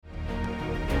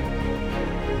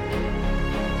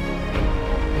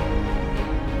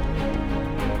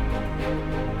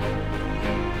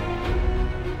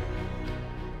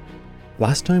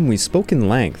Last time we spoke in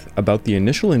length about the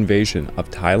initial invasion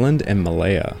of Thailand and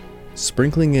Malaya,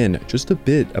 sprinkling in just a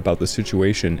bit about the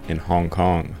situation in Hong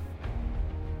Kong.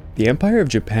 The Empire of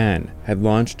Japan had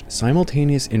launched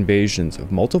simultaneous invasions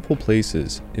of multiple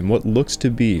places in what looks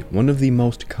to be one of the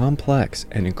most complex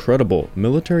and incredible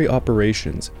military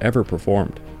operations ever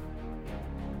performed.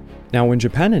 Now, when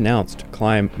Japan announced to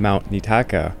climb Mount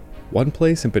Nitaka, one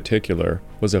place in particular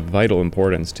was of vital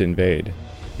importance to invade,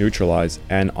 neutralize,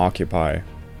 and occupy.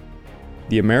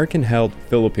 The American-held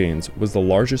Philippines was the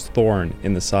largest thorn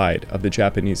in the side of the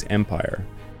Japanese Empire.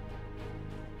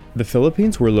 The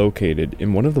Philippines were located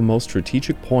in one of the most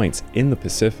strategic points in the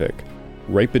Pacific,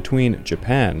 right between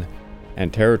Japan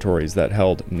and territories that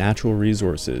held natural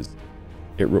resources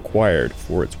it required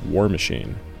for its war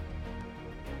machine.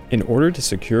 In order to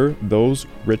secure those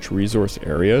rich resource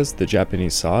areas the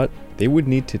Japanese sought, they would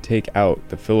need to take out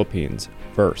the Philippines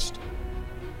first.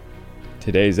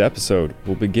 Today's episode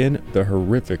will begin the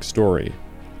horrific story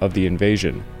of the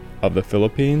invasion of the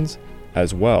Philippines,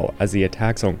 as well as the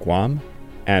attacks on Guam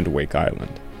and Wake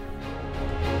Island.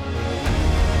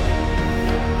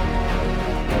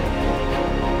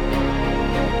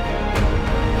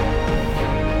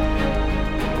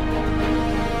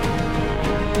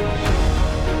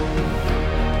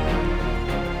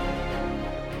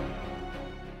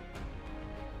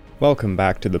 Welcome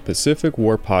back to the Pacific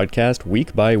War Podcast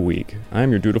week by week.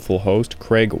 I'm your dutiful host,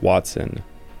 Craig Watson.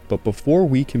 But before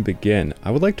we can begin,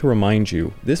 I would like to remind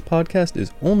you this podcast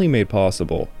is only made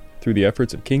possible through the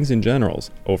efforts of Kings and Generals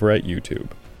over at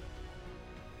YouTube.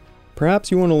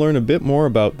 Perhaps you want to learn a bit more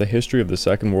about the history of the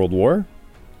Second World War?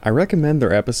 I recommend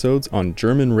their episodes on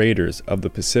German raiders of the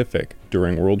Pacific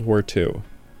during World War II.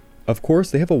 Of course,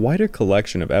 they have a wider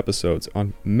collection of episodes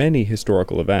on many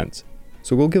historical events,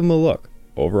 so go give them a look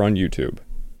over on YouTube.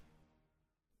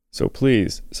 So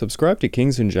please, subscribe to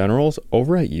Kings and Generals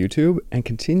over at YouTube and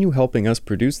continue helping us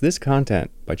produce this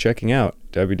content by checking out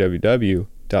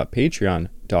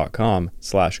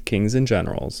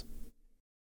www.patreon.com/kingsandgenerals.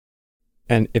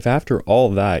 And if after all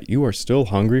that you are still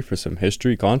hungry for some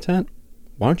history content,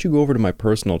 why don't you go over to my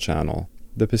personal channel,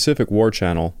 the Pacific War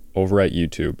Channel, over at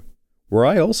YouTube, where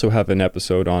I also have an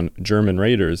episode on German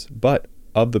raiders, but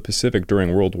of the Pacific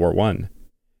during World War I.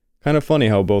 Kind of funny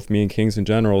how both me and Kings and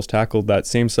Generals tackled that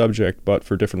same subject, but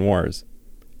for different wars.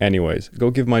 Anyways,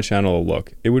 go give my channel a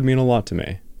look. It would mean a lot to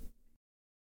me.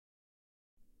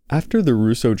 After the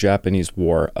Russo-Japanese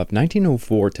War of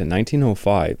 1904 to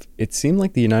 1905, it seemed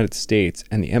like the United States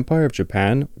and the Empire of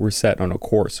Japan were set on a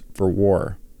course for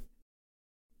war.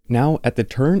 Now, at the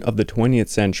turn of the 20th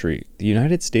century, the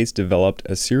United States developed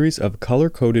a series of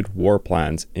color-coded war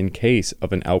plans in case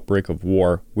of an outbreak of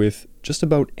war with just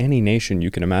about any nation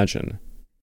you can imagine.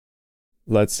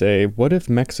 Let's say, what if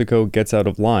Mexico gets out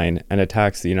of line and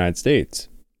attacks the United States?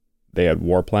 They had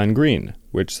War Plan Green,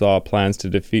 which saw plans to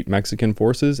defeat Mexican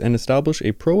forces and establish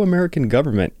a pro-American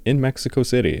government in Mexico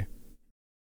City.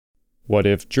 What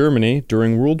if Germany,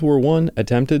 during World War I,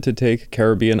 attempted to take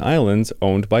Caribbean islands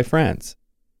owned by France?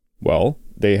 Well,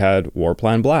 they had War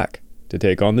Plan Black to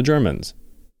take on the Germans.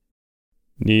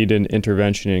 Need an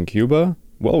intervention in Cuba?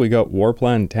 Well, we got War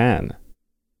Plan Tan.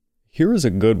 Here is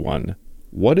a good one.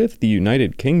 What if the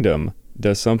United Kingdom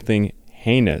does something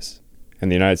heinous and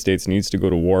the United States needs to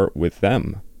go to war with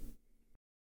them?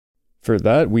 For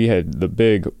that, we had the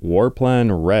big War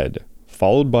Plan Red,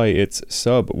 followed by its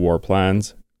sub-war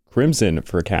plans, Crimson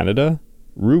for Canada,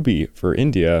 Ruby for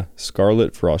India,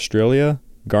 Scarlet for Australia,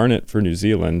 Garnet for New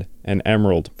Zealand, and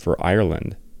Emerald for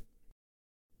Ireland.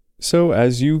 So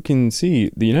as you can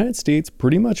see, the United States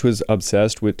pretty much was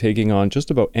obsessed with taking on just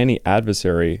about any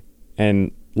adversary,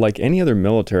 and like any other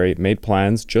military, made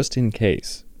plans just in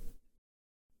case.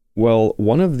 Well,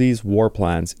 one of these war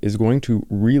plans is going to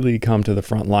really come to the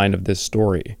front line of this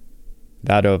story,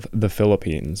 that of the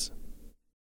Philippines.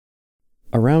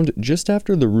 Around just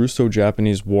after the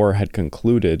Russo-Japanese War had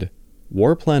concluded,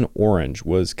 War Plan Orange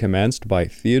was commenced by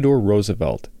Theodore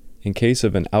Roosevelt in case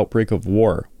of an outbreak of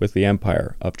war with the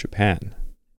Empire of Japan.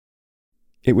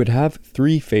 It would have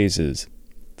 3 phases.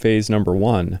 Phase number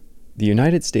 1, the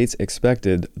United States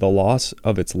expected the loss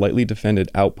of its lightly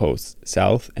defended outposts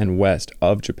south and west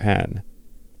of Japan,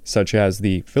 such as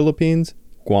the Philippines,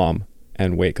 Guam,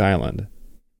 and Wake Island.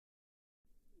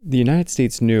 The United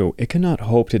States knew it could not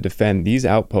hope to defend these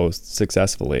outposts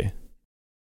successfully.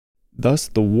 Thus,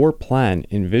 the war plan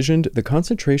envisioned the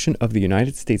concentration of the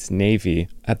United States Navy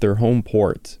at their home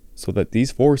ports so that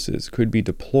these forces could be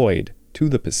deployed to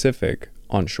the Pacific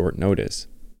on short notice.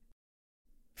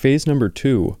 Phase number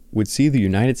 2 would see the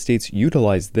United States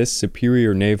utilize this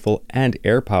superior naval and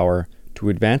air power to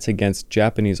advance against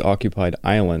Japanese-occupied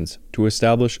islands to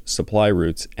establish supply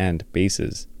routes and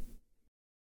bases.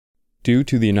 Due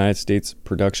to the United States'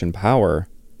 production power,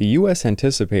 the U.S.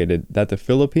 anticipated that the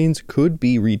Philippines could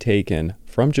be retaken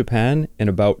from Japan in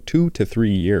about 2 to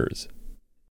 3 years.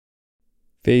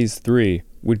 Phase 3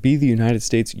 would be the United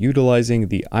States utilizing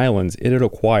the islands it had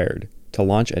acquired to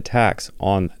launch attacks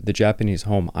on the Japanese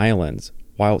home islands,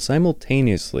 while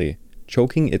simultaneously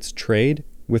choking its trade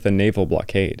with a naval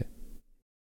blockade.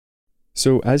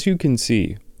 So as you can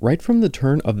see, right from the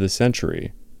turn of the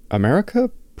century, America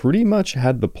pretty much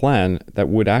had the plan that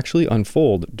would actually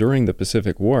unfold during the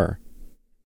Pacific War.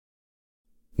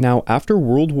 Now, after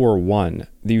World War I,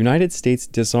 the United States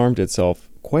disarmed itself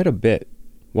quite a bit,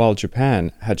 while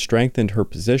Japan had strengthened her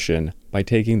position by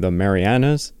taking the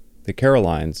Marianas, the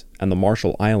Carolines, and the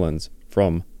Marshall Islands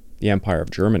from the Empire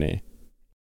of Germany.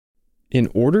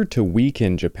 In order to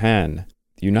weaken Japan,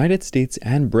 the United States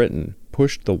and Britain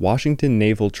pushed the Washington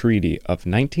Naval Treaty of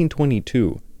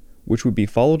 1922, which would be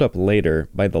followed up later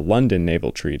by the London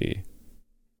Naval Treaty.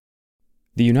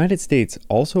 The United States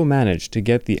also managed to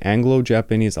get the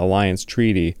Anglo-Japanese Alliance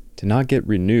Treaty to not get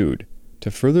renewed, to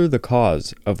further the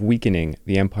cause of weakening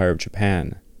the Empire of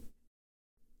Japan.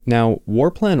 Now,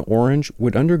 War Plan Orange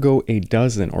would undergo a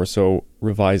dozen or so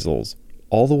revisals,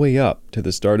 all the way up to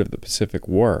the start of the Pacific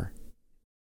War.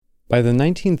 By the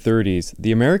 1930s,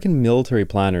 the American military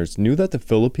planners knew that the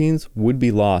Philippines would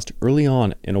be lost early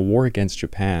on in a war against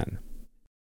Japan.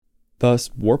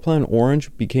 Thus, War Plan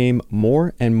Orange became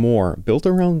more and more built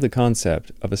around the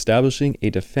concept of establishing a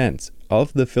defense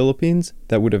of the Philippines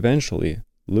that would eventually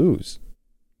lose,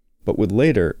 but would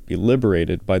later be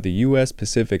liberated by the U.S.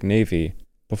 Pacific Navy,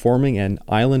 performing an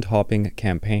island-hopping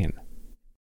campaign.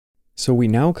 So we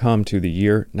now come to the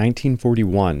year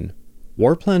 1941.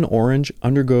 War Plan Orange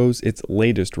undergoes its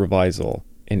latest revisal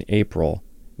in April,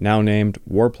 now named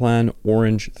War Plan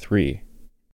Orange 3.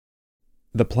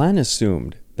 The plan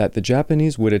assumed that the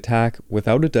Japanese would attack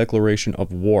without a declaration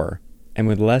of war and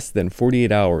with less than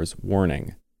 48 hours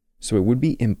warning, so it would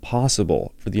be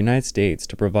impossible for the United States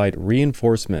to provide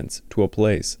reinforcements to a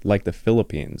place like the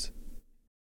Philippines.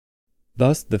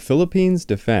 Thus, the Philippines'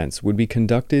 defense would be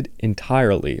conducted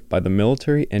entirely by the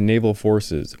military and naval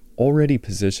forces already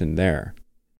positioned there.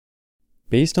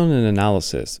 Based on an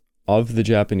analysis of the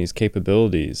Japanese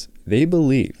capabilities, they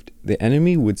believed the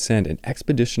enemy would send an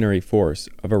expeditionary force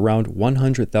of around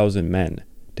 100,000 men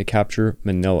to capture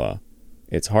Manila,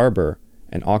 its harbor,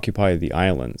 and occupy the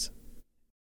islands.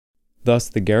 Thus,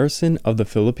 the garrison of the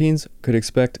Philippines could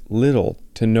expect little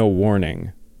to no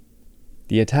warning.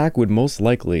 The attack would most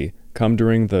likely come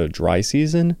during the dry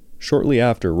season, shortly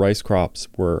after rice crops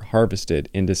were harvested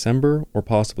in December or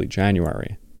possibly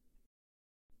January.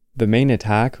 The main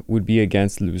attack would be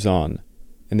against Luzon,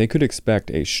 and they could expect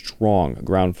a strong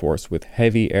ground force with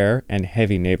heavy air and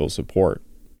heavy naval support.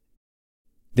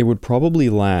 They would probably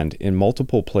land in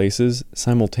multiple places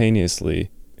simultaneously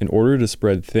in order to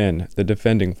spread thin the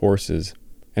defending forces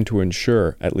and to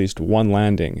ensure at least one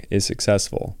landing is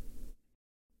successful.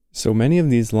 So many of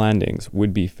these landings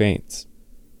would be feints.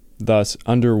 Thus,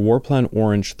 under War Plan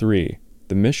Orange 3,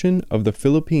 the mission of the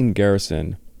Philippine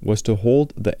garrison was to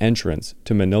hold the entrance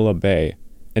to Manila Bay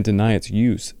and deny its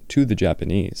use to the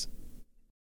Japanese.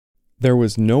 There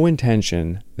was no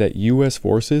intention that U.S.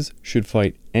 forces should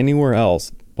fight anywhere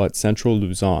else but central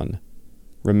Luzon.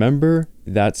 Remember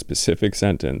that specific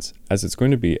sentence, as it's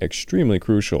going to be extremely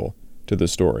crucial to the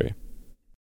story.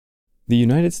 The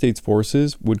United States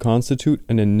forces would constitute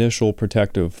an initial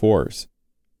protective force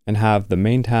and have the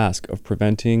main task of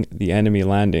preventing the enemy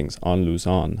landings on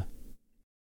Luzon.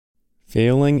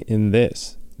 Failing in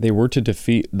this, they were to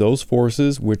defeat those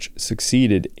forces which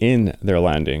succeeded in their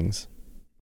landings.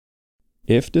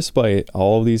 If despite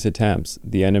all of these attempts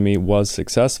the enemy was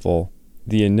successful,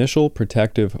 the initial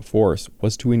protective force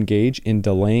was to engage in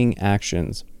delaying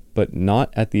actions, but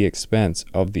not at the expense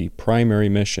of the primary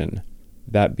mission,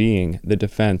 that being the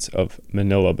defense of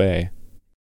Manila Bay.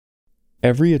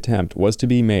 Every attempt was to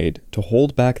be made to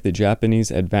hold back the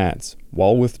Japanese advance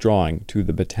while withdrawing to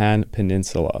the Malayan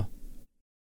Peninsula.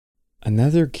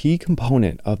 Another key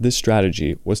component of this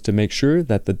strategy was to make sure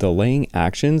that the delaying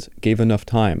actions gave enough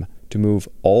time to move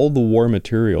all the war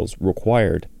materials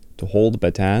required to hold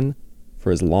Bataan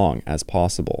for as long as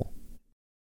possible.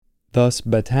 Thus,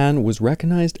 Bataan was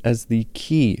recognized as the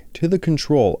key to the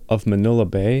control of Manila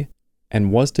Bay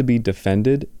and was to be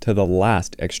defended to the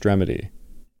last extremity.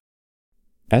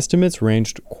 Estimates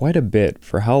ranged quite a bit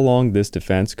for how long this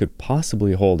defense could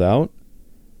possibly hold out,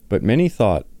 but many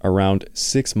thought around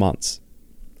 6 months,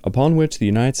 upon which the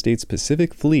United States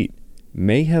Pacific Fleet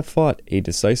may have fought a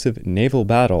decisive naval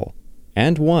battle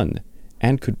and won,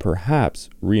 and could perhaps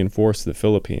reinforce the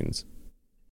Philippines.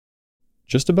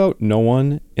 Just about no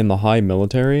one in the high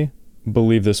military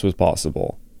believed this was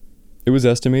possible. It was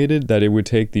estimated that it would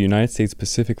take the United States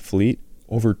Pacific Fleet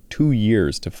over 2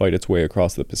 years to fight its way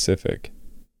across the Pacific.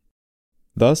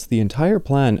 Thus, the entire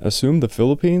plan assumed the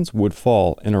Philippines would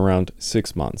fall in around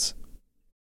 6 months.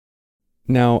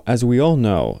 Now, as we all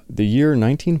know, the year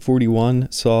 1941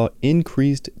 saw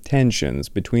increased tensions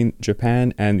between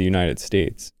Japan and the United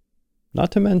States,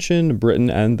 not to mention Britain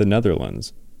and the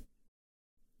Netherlands.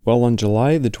 Well, on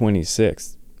July the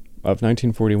 26th of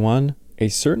 1941, a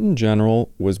certain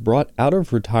general was brought out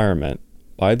of retirement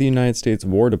by the United States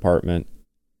War Department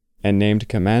and named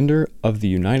Commander of the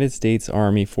United States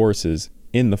Army Forces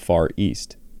in the Far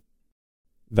East.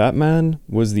 That man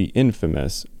was the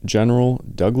infamous General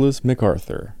Douglas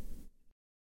MacArthur.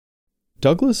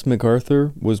 Douglas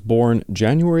MacArthur was born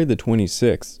January the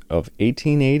 26th of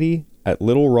 1880 at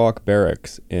Little Rock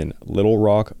Barracks in Little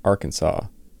Rock, Arkansas.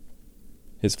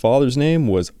 His father's name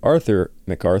was Arthur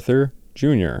MacArthur,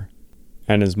 Jr.,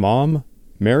 and his mom,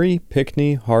 Mary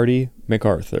Pinckney Hardy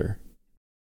MacArthur.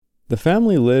 The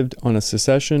family lived on a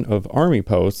succession of army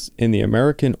posts in the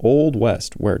American Old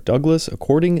West where Douglas,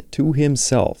 according to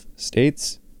himself,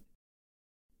 states,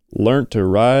 "Learnt to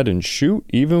ride and shoot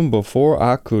even before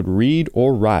I could read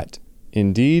or write.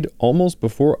 Indeed, almost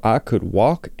before I could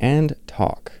walk and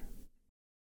talk."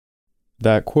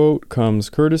 That quote comes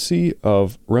courtesy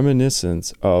of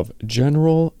Reminiscence of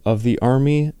General of the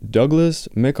Army Douglas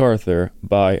MacArthur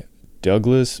by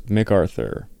Douglas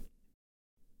MacArthur.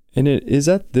 And it is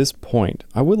at this point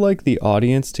I would like the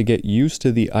audience to get used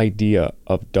to the idea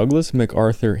of Douglas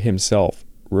MacArthur himself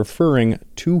referring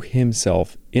to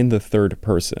himself in the third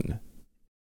person.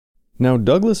 Now,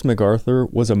 Douglas MacArthur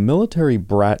was a military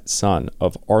brat son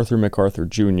of Arthur MacArthur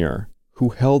Jr., who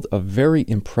held a very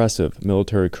impressive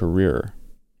military career.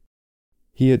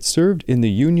 He had served in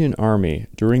the Union Army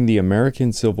during the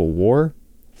American Civil War,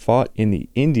 fought in the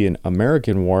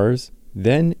Indian-American Wars,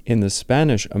 then in the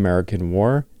Spanish-American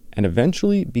War, and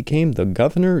eventually became the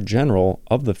Governor General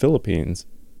of the Philippines.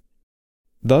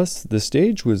 Thus, the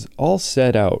stage was all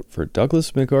set out for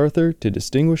Douglas MacArthur to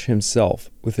distinguish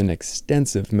himself with an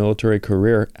extensive military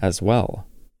career as well.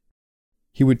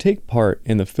 He would take part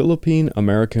in the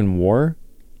Philippine-American War,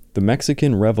 the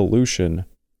Mexican Revolution,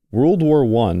 World War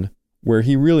I, where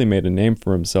he really made a name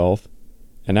for himself,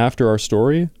 and after our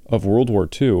story of World War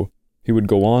II, he would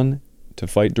go on to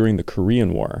fight during the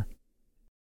Korean War.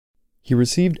 He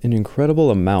received an incredible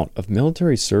amount of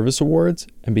military service awards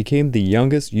and became the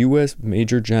youngest U.S.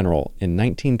 Major General in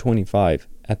 1925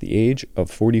 at the age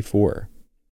of 44.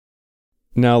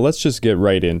 Now let's just get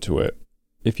right into it.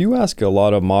 If you ask a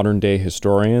lot of modern-day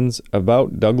historians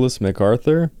about Douglas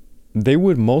MacArthur, they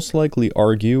would most likely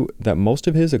argue that most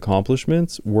of his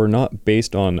accomplishments were not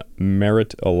based on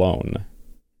merit alone.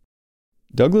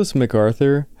 Douglas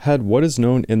MacArthur had what is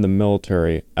known in the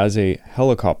military as a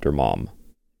helicopter mom.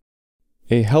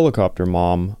 A helicopter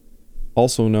mom,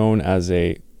 also known as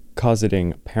a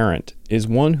cosseting parent, is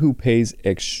one who pays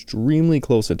extremely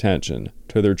close attention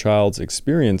to their child's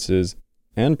experiences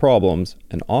and problems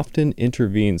and often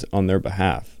intervenes on their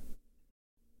behalf.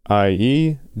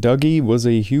 I.e., Dougie was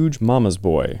a huge mama's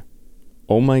boy.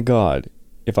 Oh my God,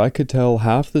 if I could tell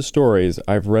half the stories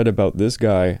I've read about this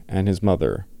guy and his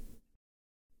mother.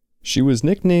 She was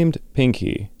nicknamed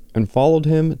Pinky and followed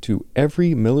him to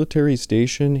every military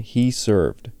station he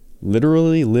served,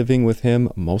 literally living with him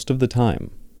most of the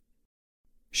time.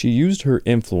 She used her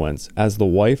influence as the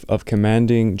wife of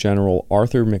Commanding General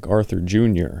Arthur MacArthur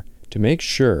Jr. to make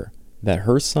sure that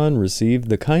her son received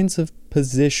the kinds of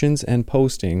positions and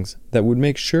postings that would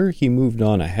make sure he moved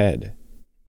on ahead.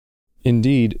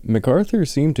 Indeed, MacArthur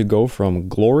seemed to go from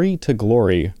glory to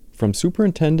glory, from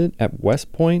superintendent at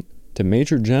West Point to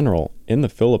Major General in the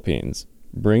Philippines,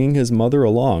 bringing his mother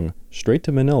along straight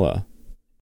to Manila.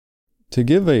 To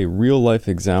give a real-life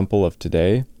example of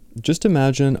today, just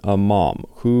imagine a mom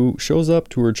who shows up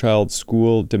to her child's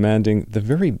school demanding the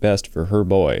very best for her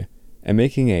boy and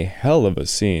making a hell of a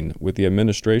scene with the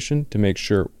administration to make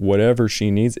sure whatever she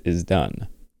needs is done.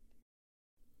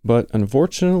 But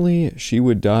unfortunately, she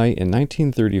would die in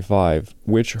 1935,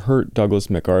 which hurt Douglas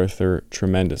MacArthur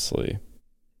tremendously.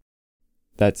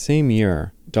 That same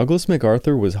year, Douglas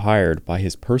MacArthur was hired by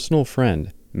his personal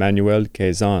friend, Manuel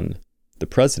Quezon, the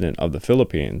president of the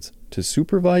Philippines, to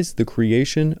supervise the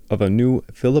creation of a new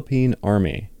Philippine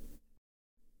army.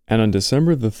 And on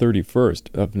December the 31st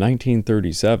of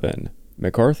 1937,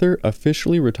 MacArthur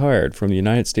officially retired from the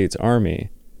United States Army,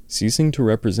 ceasing to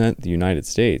represent the United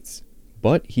States,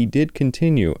 but he did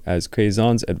continue as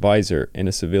Quezon's advisor in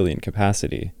a civilian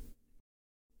capacity.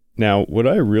 Now, what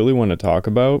I really want to talk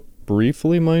about,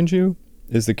 briefly mind you,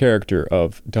 is the character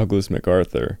of Douglas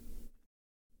MacArthur.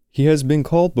 He has been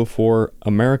called before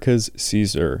America's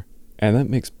Caesar, and that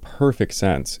makes perfect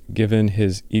sense given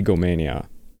his egomania.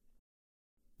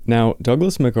 Now,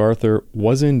 Douglas MacArthur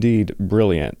was indeed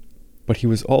brilliant, but he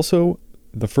was also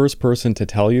the first person to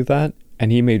tell you that,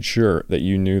 and he made sure that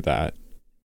you knew that.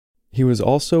 He was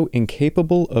also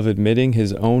incapable of admitting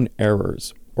his own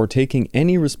errors or taking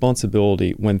any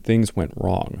responsibility when things went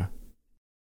wrong.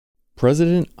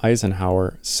 President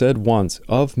Eisenhower said once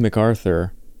of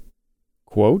MacArthur,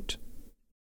 quote,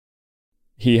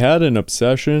 "He had an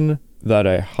obsession that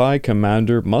a high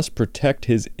commander must protect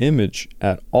his image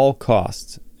at all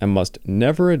costs and must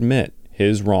never admit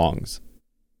his wrongs."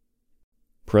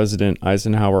 President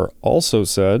Eisenhower also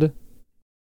said,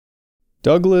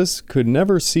 "Douglas could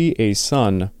never see a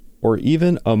sun, or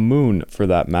even a moon for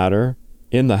that matter,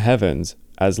 in the heavens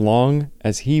as long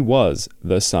as he was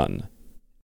the sun."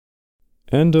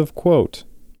 End of quote.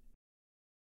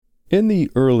 In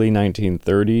the early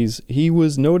 1930s, he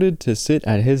was noted to sit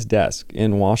at his desk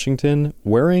in Washington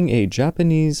wearing a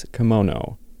Japanese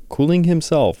kimono, cooling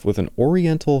himself with an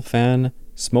oriental fan,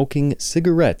 smoking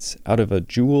cigarettes out of a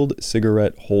jeweled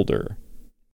cigarette holder.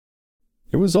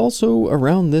 It was also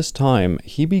around this time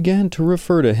he began to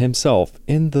refer to himself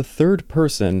in the third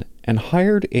person and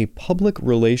hired a public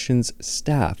relations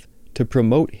staff to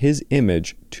promote his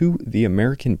image to the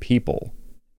American people.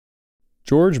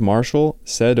 George Marshall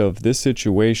said of this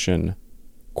situation,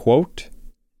 quote,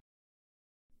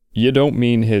 "You don't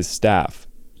mean his staff,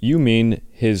 you mean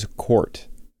his court."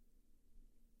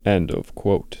 End of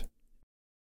quote.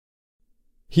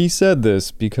 He said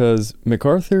this because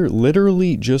MacArthur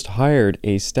literally just hired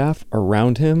a staff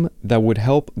around him that would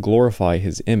help glorify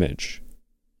his image.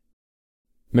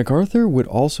 MacArthur would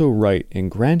also write in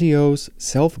grandiose,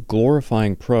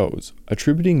 self-glorifying prose,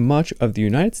 attributing much of the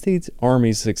United States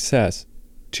Army's success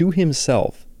to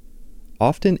himself,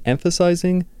 often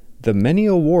emphasizing the many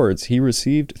awards he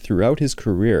received throughout his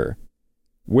career,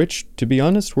 which, to be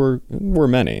honest, were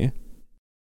many.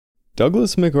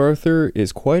 Douglas MacArthur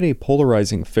is quite a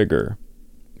polarizing figure.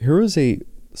 Here is a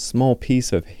small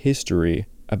piece of history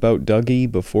about Dougie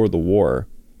before the war,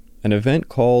 an event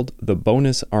called the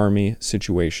Bonus Army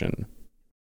Situation.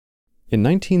 In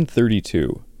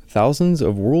 1932, thousands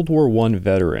of World War I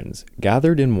veterans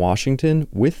gathered in Washington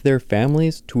with their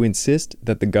families to insist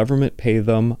that the government pay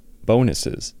them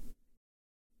bonuses.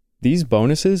 These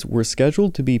bonuses were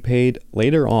scheduled to be paid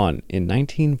later on in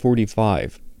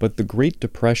 1945, but the Great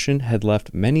Depression had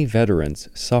left many veterans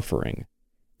suffering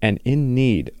and in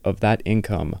need of that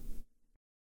income.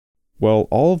 Well,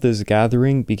 all of this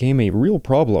gathering became a real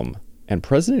problem, and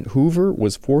President Hoover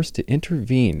was forced to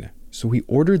intervene, so he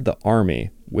ordered the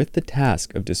army with the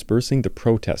task of dispersing the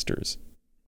protesters.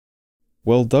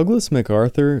 Well, Douglas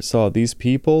MacArthur saw these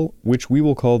people, which we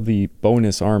will call the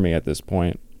Bonus Army at this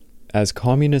point, as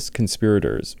communist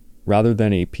conspirators, rather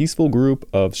than a peaceful group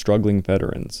of struggling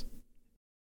veterans.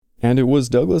 And it was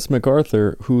Douglas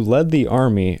MacArthur who led the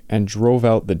army and drove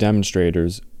out the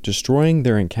demonstrators, destroying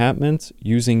their encampments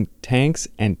using tanks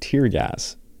and tear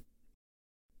gas.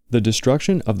 The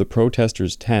destruction of the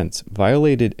protesters' tents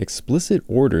violated explicit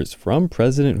orders from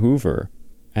President Hoover,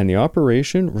 and the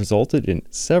operation resulted in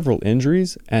several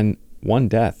injuries and one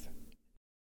death.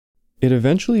 It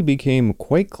eventually became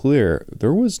quite clear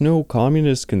there was no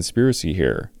communist conspiracy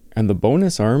here, and the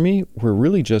Bonus Army were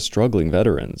really just struggling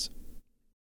veterans.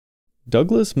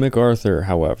 Douglas MacArthur,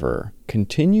 however,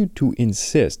 continued to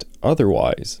insist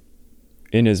otherwise.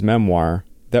 In his memoir,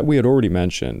 that we had already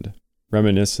mentioned,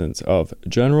 Reminiscence of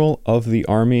General of the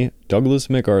Army Douglas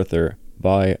MacArthur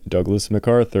by Douglas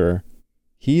MacArthur,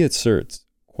 he asserts,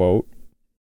 quote,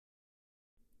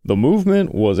 "The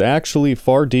movement was actually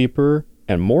far deeper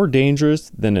and more dangerous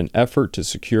than an effort to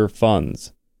secure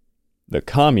funds. The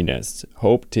communists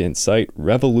hoped to incite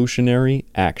revolutionary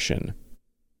action."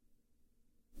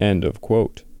 End of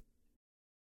quote.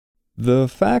 The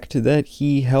fact that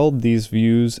he held these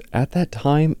views at that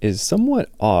time is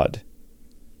somewhat odd.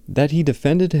 That he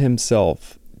defended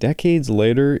himself decades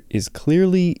later is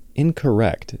clearly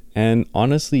incorrect and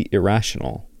honestly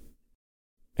irrational.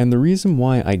 And the reason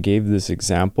why I gave this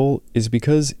example is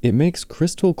because it makes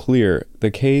crystal clear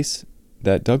the case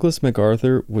that Douglas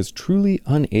MacArthur was truly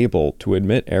unable to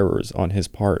admit errors on his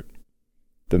part.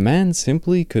 The man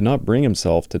simply could not bring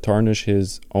himself to tarnish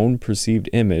his own perceived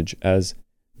image as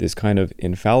this kind of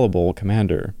infallible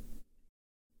commander.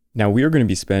 Now, we are going to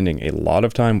be spending a lot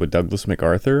of time with Douglas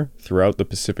MacArthur throughout the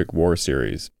Pacific War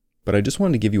series, but I just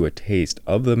wanted to give you a taste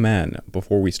of the man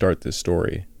before we start this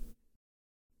story.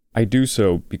 I do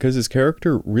so because his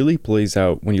character really plays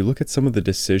out when you look at some of the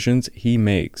decisions he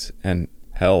makes, and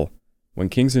hell, when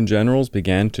Kings and Generals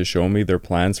began to show me their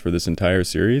plans for this entire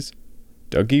series,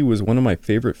 Dougie was one of my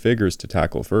favorite figures to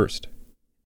tackle first.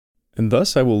 And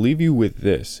thus I will leave you with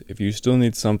this if you still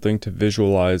need something to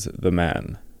visualize the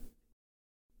man.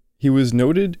 He was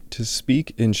noted to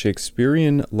speak in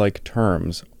Shakespearean-like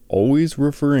terms, always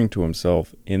referring to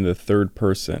himself in the third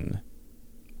person.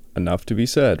 Enough to be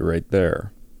said right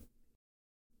there.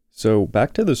 So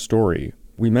back to the story,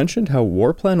 we mentioned how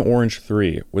War Plan Orange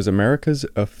 3 was America's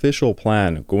official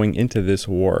plan going into this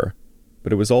war,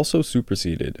 but it was also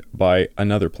superseded by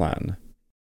another plan.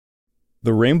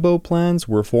 The Rainbow Plans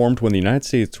were formed when the United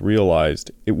States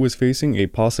realized it was facing a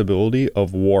possibility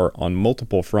of war on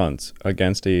multiple fronts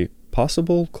against a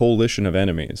possible coalition of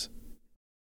enemies.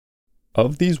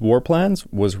 Of these war plans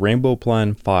was Rainbow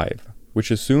Plan 5,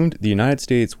 which assumed the United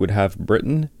States would have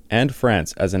Britain and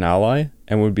France as an ally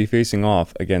and would be facing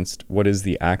off against what is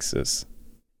the Axis.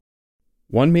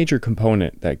 One major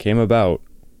component that came about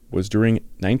was during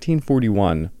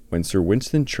 1941 when Sir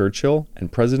Winston Churchill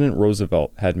and President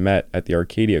Roosevelt had met at the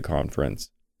Arcadia Conference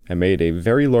and made a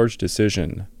very large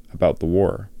decision about the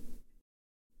war.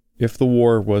 If the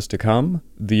war was to come,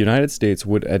 the United States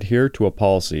would adhere to a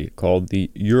policy called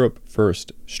the Europe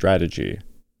First strategy.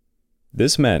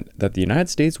 This meant that the United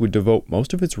States would devote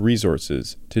most of its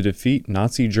resources to defeat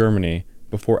Nazi Germany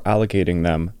before allocating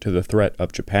them to the threat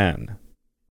of Japan.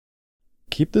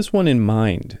 Keep this one in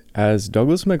mind, as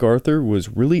Douglas MacArthur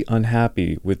was really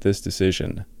unhappy with this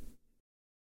decision.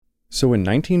 So in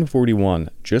 1941,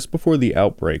 just before the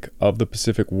outbreak of the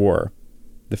Pacific War,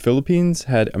 the Philippines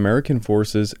had American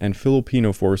forces and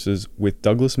Filipino forces with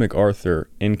Douglas MacArthur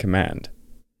in command.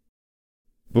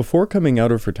 Before coming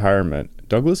out of retirement,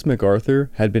 Douglas MacArthur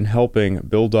had been helping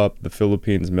build up the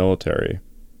Philippines military.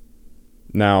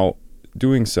 Now,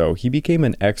 doing so, he became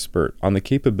an expert on the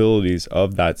capabilities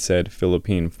of that said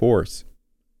Philippine force.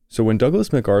 So when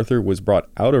Douglas MacArthur was brought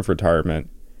out of retirement,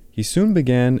 he soon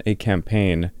began a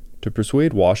campaign to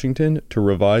persuade Washington to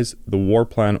revise the War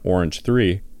Plan Orange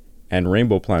 3 and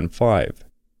Rainbow Plan 5,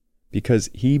 because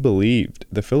he believed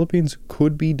the Philippines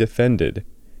could be defended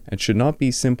and should not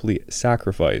be simply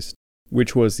sacrificed,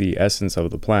 which was the essence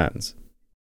of the plans.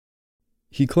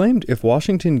 He claimed if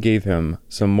Washington gave him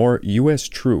some more U.S.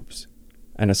 troops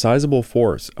and a sizable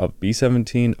force of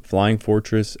B-17 Flying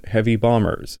Fortress heavy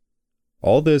bombers,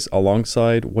 all this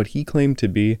alongside what he claimed to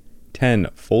be 10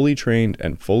 fully trained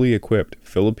and fully equipped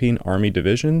Philippine Army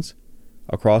divisions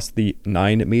across the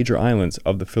 9 major islands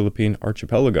of the Philippine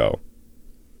archipelago,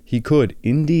 he could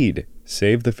indeed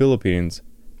save the Philippines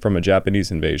from a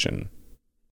Japanese invasion.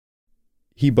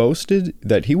 He boasted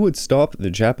that he would stop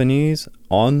the Japanese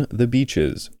on the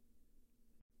beaches.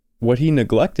 What he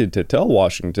neglected to tell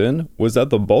Washington was that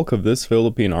the bulk of this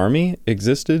Philippine army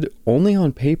existed only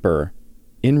on paper.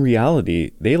 In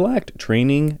reality, they lacked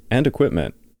training and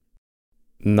equipment.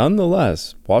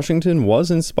 Nonetheless, Washington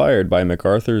was inspired by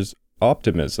MacArthur's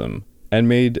optimism and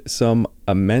made some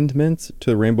amendments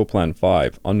to Rainbow Plan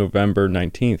 5 on November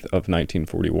 19th of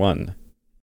 1941.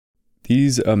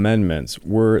 These amendments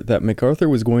were that MacArthur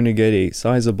was going to get a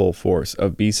sizable force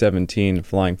of B-17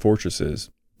 Flying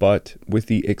Fortresses, but with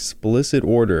the explicit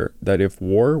order that if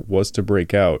war was to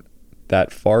break out,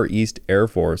 that Far East Air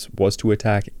Force was to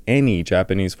attack any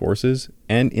Japanese forces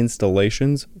and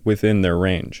installations within their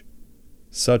range,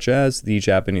 such as the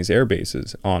Japanese air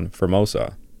bases on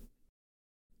Formosa.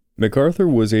 MacArthur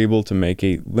was able to make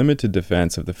a limited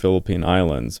defense of the Philippine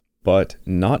Islands, but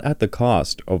not at the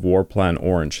cost of War Plan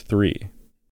Orange 3.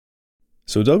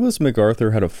 So Douglas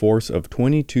MacArthur had a force of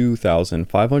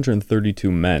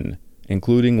 22,532 men,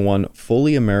 including one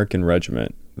fully American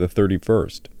regiment, the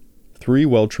 31st, 3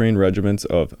 well-trained regiments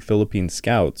of Philippine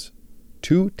Scouts,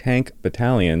 2 tank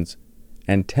battalions,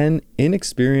 and 10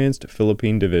 inexperienced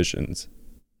Philippine divisions.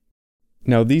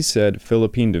 Now these said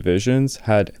Philippine divisions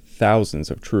had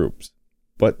thousands of troops,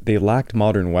 but they lacked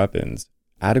modern weapons,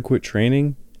 adequate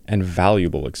training, and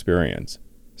valuable experience,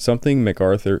 something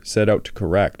MacArthur set out to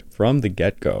correct from the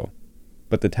get-go.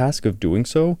 But the task of doing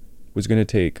so was going to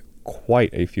take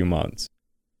quite a few months,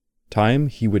 time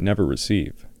he would never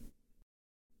receive.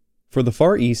 For the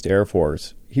Far East Air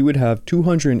Force, he would have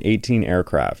 218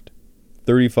 aircraft,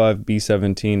 35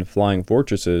 B-17 Flying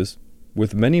Fortresses,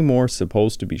 with many more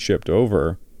supposed to be shipped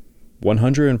over,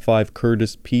 105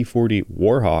 Curtiss P-40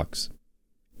 Warhawks,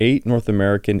 8 North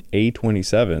American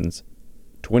A-27s,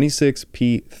 26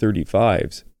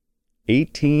 P-35s,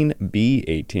 18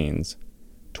 B-18s,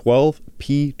 12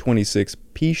 P-26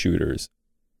 P shooters,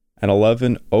 and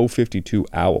 11 O-52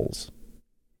 Owls.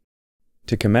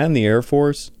 To command the Air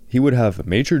Force, he would have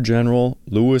Major General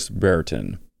Louis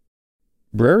Brereton.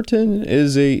 Brereton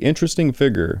is an interesting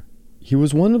figure. He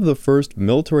was one of the first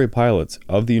military pilots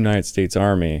of the United States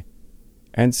Army,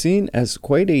 and seen as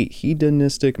quite a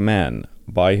hedonistic man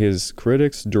by his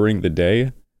critics during the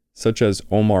day, such as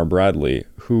Omar Bradley,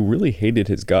 who really hated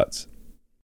his guts.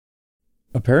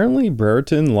 Apparently,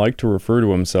 Brereton liked to refer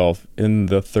to himself in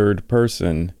the third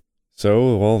person,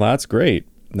 so, well, that's great.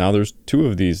 Now there's two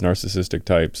of these narcissistic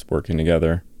types working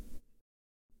together.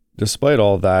 Despite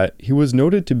all that, he was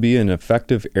noted to be an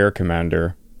effective air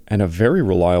commander, and a very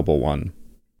reliable one.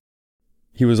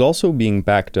 He was also being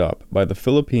backed up by the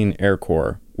Philippine Air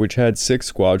Corps, which had 6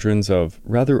 squadrons of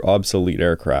rather obsolete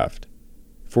aircraft: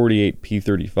 48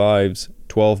 P-35s,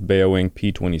 12 Boeing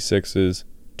P-26s,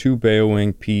 2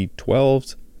 Boeing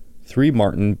P-12s, 3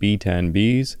 Martin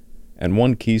B-10Bs, and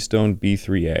 1 Keystone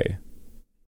B-3A.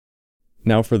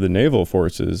 Now for the naval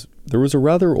forces, there was a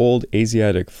rather old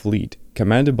Asiatic fleet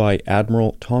commanded by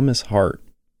Admiral Thomas Hart.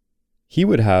 He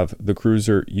would have the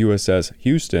cruiser USS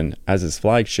Houston as his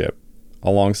flagship,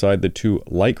 alongside the 2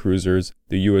 light cruisers,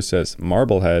 the USS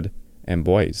Marblehead and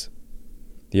Boise.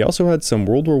 He also had some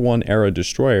World War I era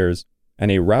destroyers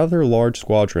and a rather large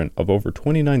squadron of over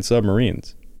 29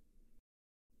 submarines.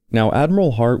 Now,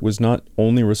 Admiral Hart was not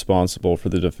only responsible for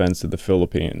the defense of the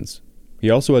Philippines, he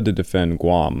also had to defend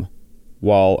Guam,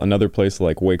 while another place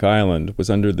like Wake Island was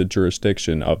under the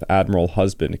jurisdiction of Admiral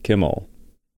Husband Kimmel.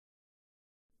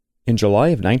 In July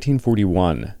of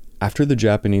 1941, after the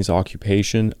Japanese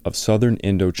occupation of southern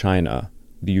Indochina,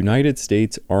 the United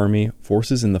States Army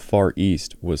Forces in the Far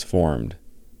East was formed,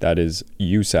 that is,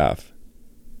 USAF,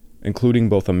 including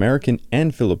both American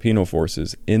and Filipino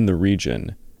forces in the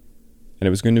region, and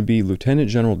it was going to be Lieutenant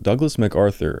General Douglas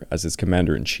MacArthur as its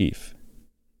commander-in-chief.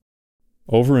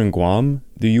 Over in Guam,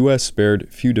 the U.S.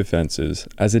 spared few defenses,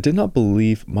 as it did not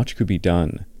believe much could be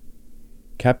done.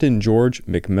 Captain George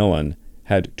McMillan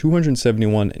had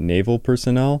 271 naval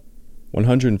personnel,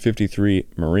 153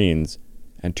 Marines,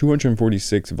 and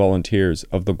 246 volunteers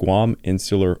of the Guam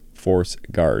Insular Force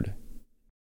Guard.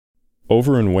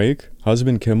 Over in Wake,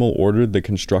 Husband Kimmel ordered the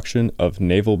construction of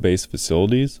naval-based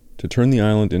facilities to turn the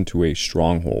island into a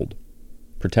stronghold.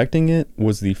 Protecting it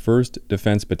was the 1st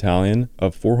Defense Battalion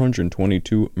of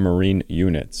 422 Marine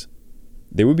units.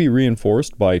 They would be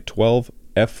reinforced by 12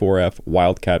 F-4F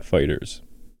Wildcat fighters.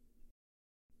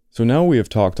 So now we have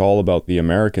talked all about the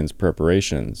Americans'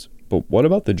 preparations, but what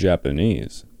about the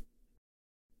Japanese?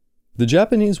 The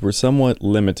Japanese were somewhat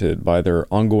limited by their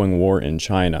ongoing war in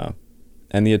China,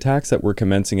 and the attacks that were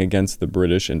commencing against the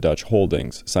British and Dutch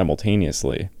holdings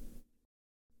simultaneously.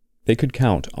 They could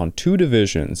count on 2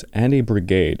 divisions and a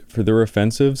brigade for their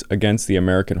offensives against the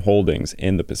American holdings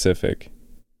in the Pacific.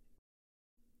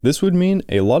 This would mean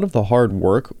a lot of the hard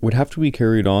work would have to be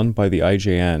carried on by the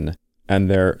IJN and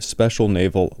their Special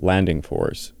Naval Landing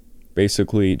Force,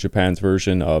 basically Japan's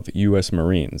version of U.S.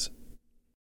 Marines.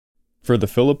 For the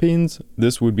Philippines,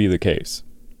 this would be the case.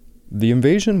 The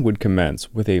invasion would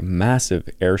commence with a massive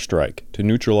airstrike to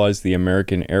neutralize the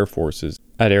American air forces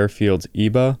at airfields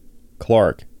Iba,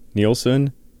 Clark,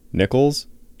 Nielsen, Nichols,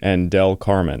 and Del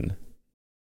Carmen.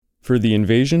 For the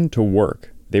invasion to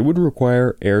work, they would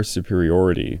require air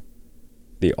superiority.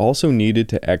 They also needed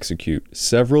to execute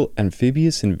several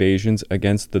amphibious invasions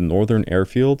against the northern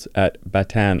airfields at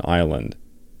Batan Island,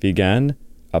 Vigan,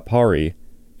 Apari,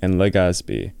 and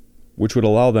Legazpi, which would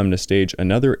allow them to stage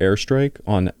another airstrike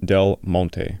on Del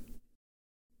Monte.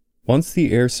 Once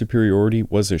the air superiority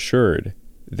was assured,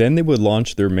 then they would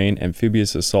launch their main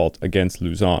amphibious assault against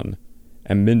Luzon,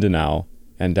 and Mindanao,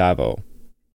 and Davao.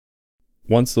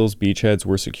 Once those beachheads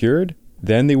were secured,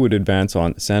 then they would advance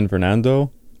on San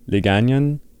Fernando,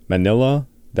 Ligañan, Manila,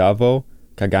 Davao,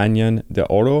 Cagayan de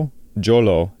Oro,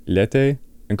 Jolo, Leyte,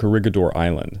 and Corregidor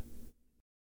Island.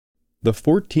 The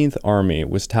 14th Army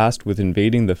was tasked with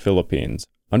invading the Philippines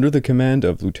under the command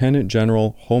of Lieutenant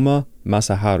General Homa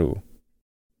Masaharu.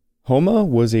 Homa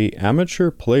was an amateur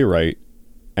playwright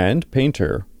and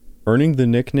painter, earning the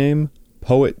nickname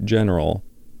Poet General.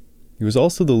 He was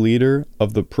also the leader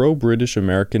of the pro-British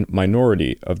American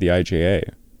minority of the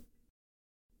IJA.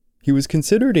 He was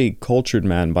considered a cultured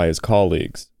man by his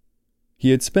colleagues.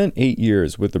 He had spent 8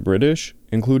 years with the British,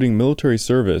 including military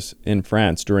service in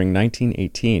France during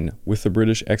 1918 with the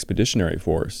British Expeditionary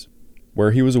Force,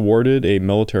 where he was awarded a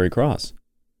military cross.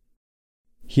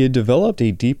 He had developed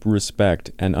a deep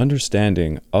respect and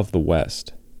understanding of the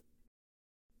West.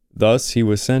 Thus, he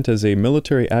was sent as a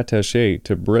military attaché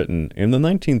to Britain in the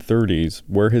 1930s,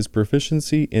 where his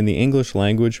proficiency in the English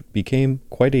language became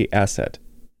quite an asset.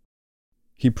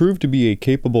 He proved to be a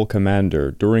capable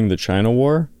commander during the China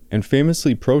War and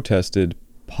famously protested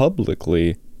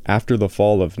publicly after the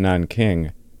fall of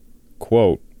Nanking,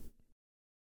 quote,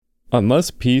 "Unless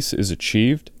peace is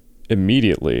achieved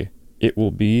immediately, it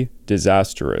will be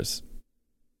disastrous."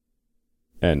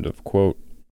 End of quote.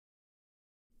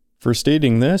 For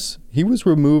stating this, he was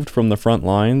removed from the front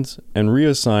lines and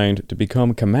reassigned to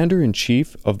become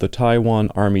Commander-in-Chief of the Taiwan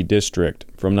Army District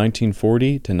from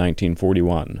 1940 to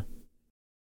 1941.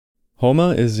 Homa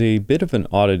is a bit of an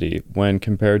oddity when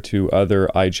compared to other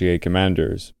IGA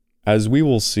commanders. As we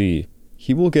will see,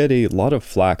 he will get a lot of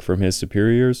flack from his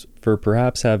superiors for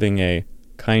perhaps having a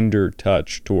kinder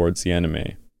touch towards the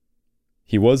enemy.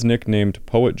 He was nicknamed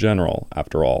Poet General,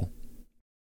 after all.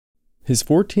 His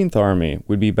 14th Army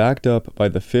would be backed up by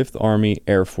the 5th Army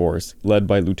Air Force, led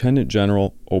by Lieutenant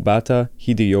General Obata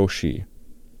Hideyoshi,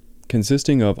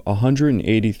 consisting of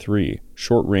 183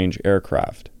 short-range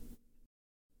aircraft.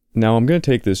 Now I'm going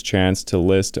to take this chance to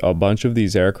list a bunch of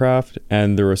these aircraft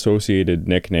and their associated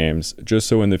nicknames, just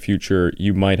so in the future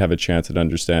you might have a chance at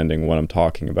understanding what I'm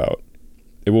talking about.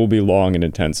 It will be long and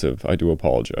intensive, I do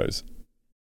apologize.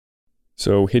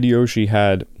 So Hideyoshi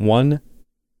had 1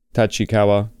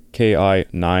 Tachikawa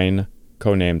Ki-9,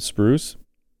 codenamed Spruce,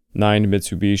 9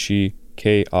 Mitsubishi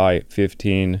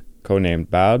Ki-15, codenamed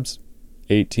Babs,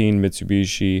 18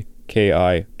 Mitsubishi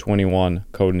Ki-21,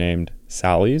 codenamed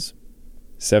Sallies,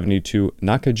 72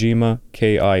 Nakajima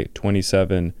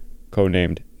Ki-27,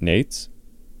 codenamed Nates,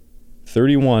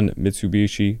 31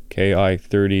 Mitsubishi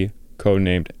Ki-30,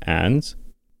 codenamed Ans,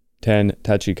 10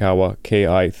 Tachikawa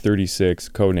Ki-36,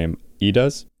 codenamed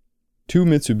Idas, 2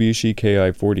 Mitsubishi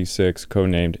Ki-46,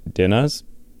 codenamed Dinas,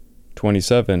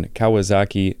 27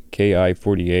 Kawasaki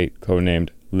Ki-48,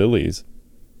 codenamed Lilies,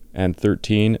 and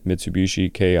 13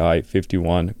 Mitsubishi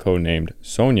Ki-51, codenamed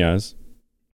Sonias.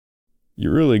 You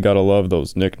really gotta love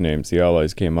those nicknames the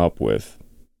Allies came up with.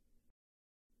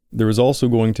 There was also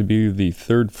going to be the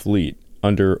 3rd Fleet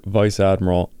under Vice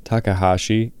Admiral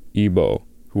Takahashi Ibo,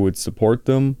 who would support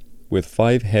them with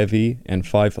 5 heavy and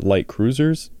 5 light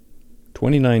cruisers,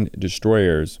 29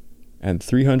 destroyers, and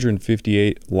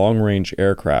 358 long-range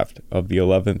aircraft of the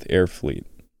 11th Air Fleet.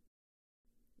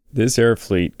 This air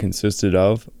fleet consisted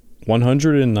of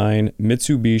 109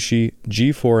 Mitsubishi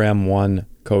G4M1,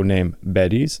 codenamed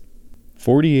Bettys,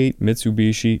 48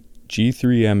 Mitsubishi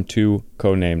G3M2,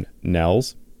 codenamed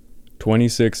Nels,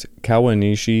 26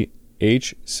 Kawanishi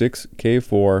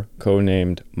H6K4,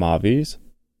 codenamed Mavis,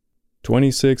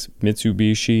 26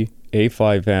 Mitsubishi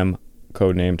A5M,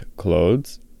 codenamed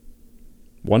Claudes,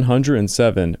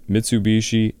 107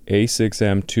 Mitsubishi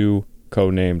A6M2,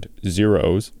 codenamed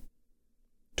Zeros,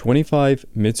 25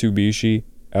 Mitsubishi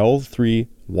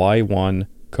L3Y1,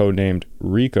 codenamed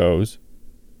Ricos,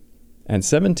 and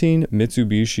 17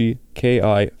 Mitsubishi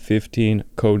Ki-15,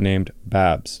 codenamed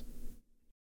Babs.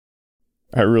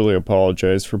 I really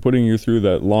apologize for putting you through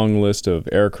that long list of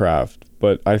aircraft,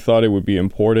 but I thought it would be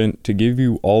important to give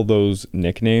you all those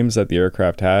nicknames that the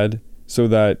aircraft had, so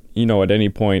that, at any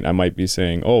point I might be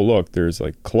saying, oh look, there's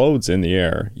like clothes in the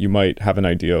air, you might have an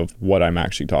idea of what I'm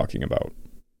actually talking about.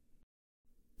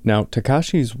 Now,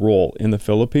 Takashi's role in the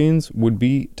Philippines would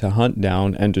be to hunt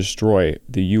down and destroy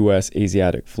the U.S.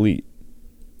 Asiatic Fleet,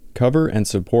 cover and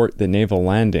support the naval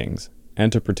landings, and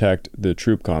to protect the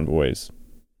troop convoys.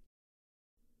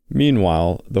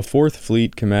 Meanwhile, the 4th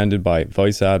Fleet, commanded by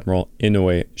Vice Admiral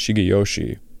Inoue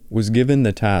Shigeyoshi, was given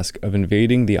the task of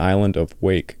invading the island of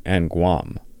Wake and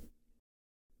Guam.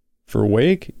 For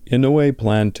Wake, Inoue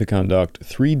planned to conduct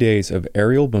 3 days of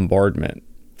aerial bombardment,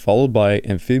 followed by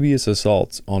amphibious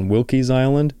assaults on Wilkes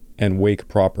Island and Wake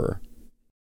proper.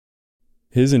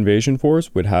 His invasion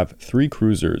force would have 3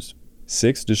 cruisers,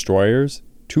 6 destroyers,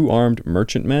 2 armed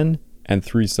merchantmen, and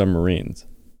 3 submarines.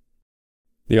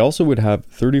 They also would have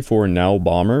 34 Nell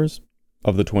bombers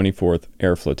of the 24th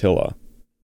Air Flotilla.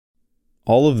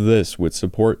 All of this would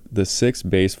support the 6th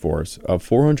base force of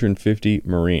 450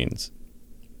 Marines.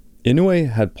 Inoue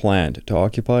had planned to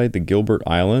occupy the Gilbert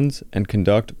Islands and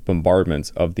conduct bombardments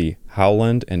of the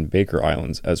Howland and Baker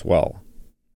Islands as well.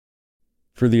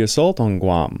 For the assault on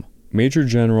Guam, Major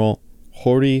General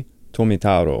Hori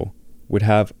Tomitaro would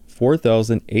have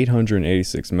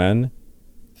 4,886 men,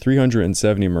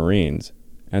 370 Marines,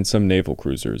 and some naval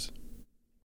cruisers.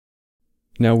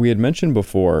 Now, we had mentioned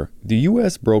before, the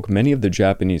US broke many of the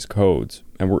Japanese codes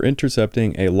and were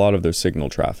intercepting a lot of their signal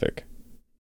traffic.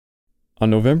 On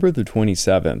November the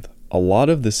 27th, a lot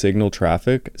of the signal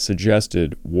traffic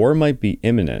suggested war might be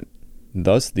imminent.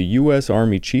 Thus, the U.S.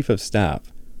 Army Chief of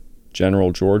Staff,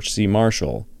 General George C.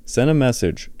 Marshall, sent a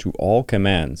message to all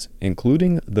commands,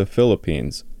 including the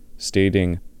Philippines,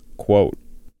 stating, quote,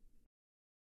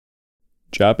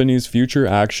 Japanese future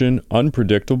action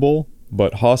unpredictable,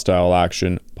 but hostile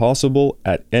action possible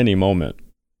at any moment.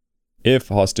 If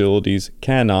hostilities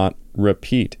cannot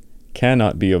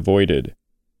be avoided,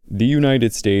 the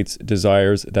United States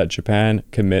desires that Japan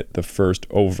commit the first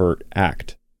overt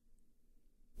act.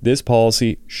 This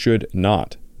policy should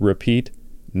not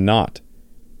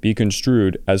be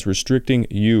construed as restricting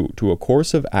you to a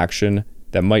course of action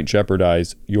that might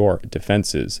jeopardize your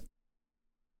defenses.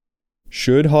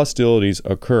 Should hostilities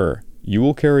occur, you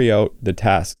will carry out the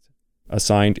tasks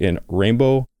assigned in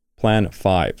Rainbow Plan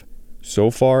 5,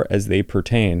 so far as they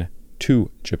pertain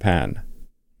to Japan.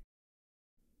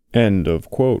 End of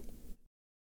quote.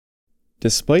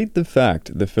 Despite the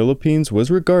fact the Philippines was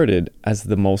regarded as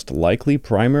the most likely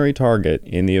primary target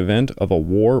in the event of a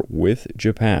war with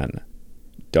Japan,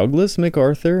 Douglas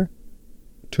MacArthur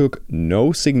took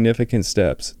no significant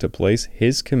steps to place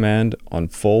his command on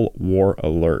full war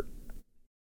alert.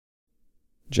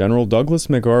 General Douglas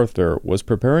MacArthur was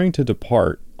preparing to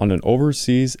depart on an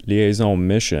overseas liaison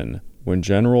mission when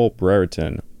General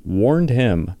Brereton warned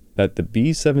him that the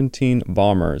B-17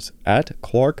 bombers at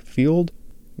Clark Field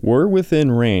were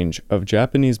within range of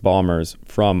Japanese bombers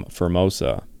from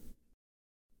Formosa.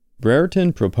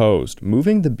 Brereton proposed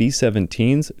moving the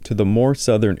B-17s to the more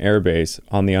southern airbase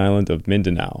on the island of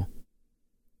Mindanao,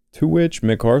 to which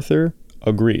MacArthur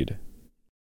agreed.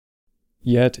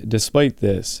 Yet, despite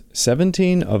this,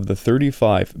 17 of the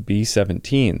 35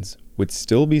 B-17s would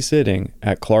still be sitting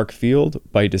at Clark Field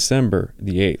by December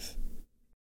the 8th.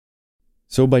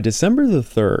 So by December the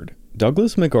 3rd,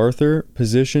 Douglas MacArthur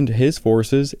positioned his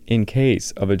forces in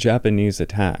case of a Japanese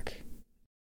attack.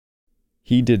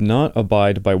 He did not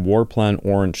abide by War Plan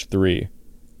Orange 3,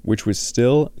 which was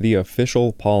still the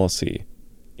official policy.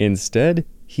 Instead,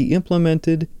 he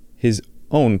implemented his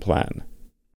own plan.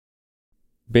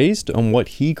 Based on what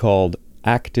he called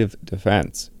active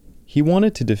defense, he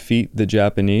wanted to defeat the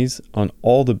Japanese on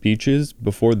all the beaches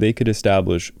before they could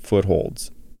establish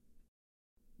footholds.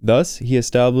 Thus, he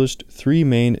established three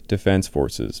main defense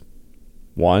forces.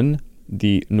 One,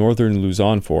 the Northern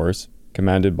Luzon Force,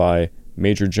 commanded by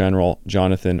Major General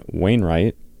Jonathan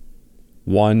Wainwright.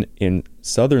 One in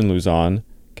Southern Luzon,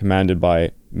 commanded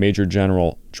by Major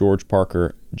General George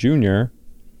Parker, Jr.,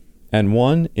 and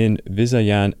one in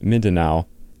Visayan, Mindanao,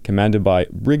 commanded by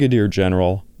Brigadier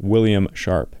General William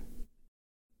Sharp.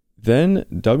 Then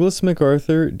Douglas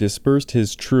MacArthur dispersed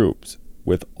his troops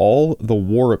with all the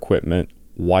war equipment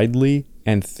widely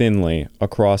and thinly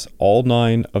across all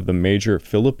 9 of the major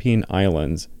Philippine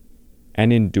islands,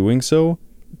 and in doing so,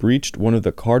 breached one of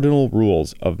the cardinal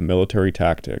rules of military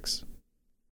tactics.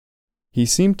 He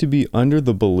seemed to be under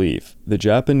the belief the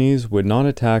Japanese would not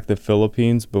attack the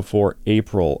Philippines before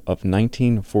April of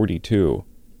 1942,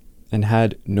 and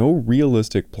had no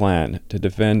realistic plan to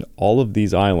defend all of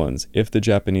these islands if the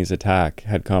Japanese attack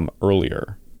had come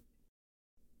earlier.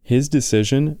 His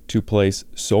decision to place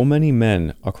so many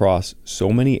men across so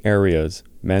many areas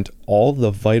meant all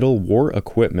the vital war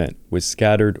equipment was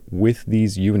scattered with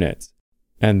these units,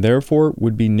 and therefore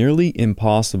would be nearly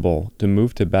impossible to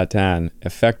move to Bataan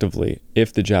effectively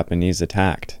if the Japanese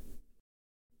attacked.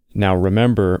 Now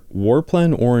remember, War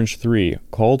Plan Orange 3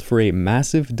 called for a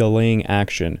massive delaying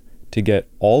action to get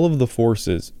all of the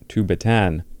forces to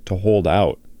Bataan to hold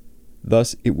out.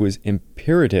 Thus, it was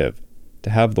imperative to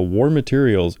have the war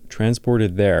materials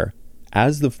transported there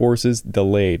as the forces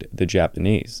delayed the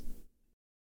Japanese.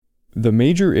 The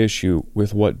major issue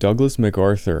with what Douglas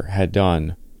MacArthur had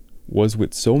done was,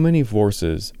 with so many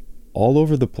forces all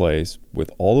over the place with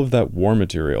all of that war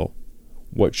material,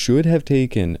 what should have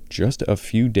taken just a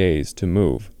few days to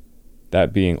move,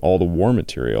 that being all the war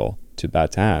material, to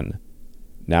Bataan,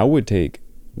 now would take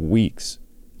weeks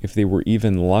if they were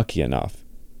even lucky enough.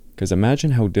 Because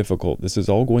imagine how difficult this is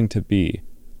all going to be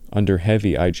under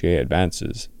heavy IJA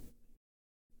advances.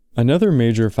 Another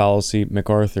major fallacy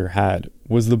MacArthur had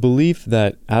was the belief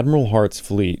that Admiral Hart's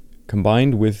fleet,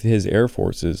 combined with his air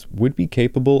forces, would be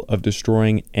capable of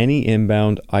destroying any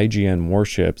inbound IJN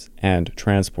warships and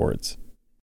transports.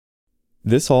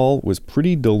 This all was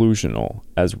pretty delusional,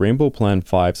 as Rainbow Plan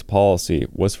 5's policy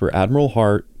was for Admiral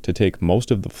Hart to take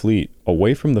most of the fleet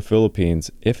away from the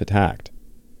Philippines if attacked.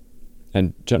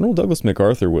 And General Douglas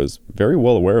MacArthur was very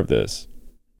well aware of this.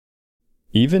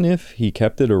 Even if he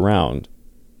kept it around,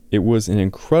 it was an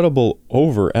incredible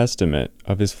overestimate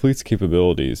of his fleet's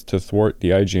capabilities to thwart the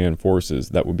IJN forces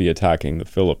that would be attacking the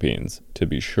Philippines, to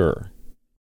be sure.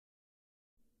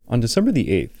 On December the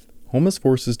 8th, Homa's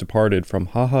forces departed from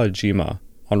Hahajima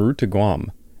en route to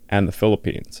Guam and the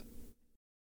Philippines.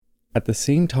 At the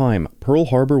same time, Pearl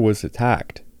Harbor was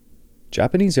attacked.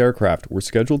 Japanese aircraft were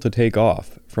scheduled to take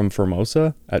off from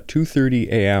Formosa at 2:30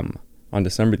 a.m. on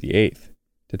December the 8th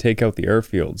to take out the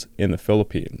airfields in the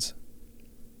Philippines.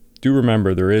 Do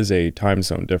remember there is a time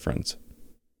zone difference.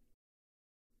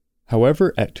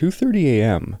 However, at 2:30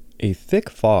 a.m., a thick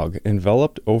fog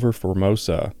enveloped over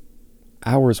Formosa.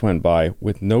 Hours went by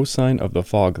with no sign of the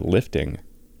fog lifting.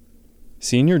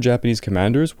 Senior Japanese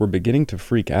commanders were beginning to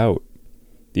freak out.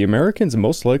 The Americans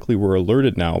most likely were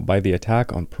alerted now by the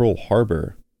attack on Pearl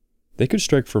Harbor. They could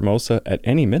strike Formosa at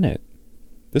any minute.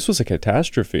 This was a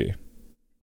catastrophe.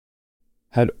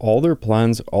 Had all their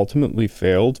plans ultimately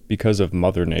failed because of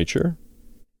Mother Nature?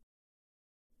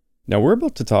 Now we're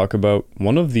about to talk about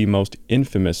one of the most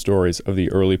infamous stories of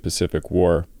the early Pacific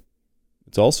War.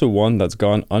 It's also one that's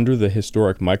gone under the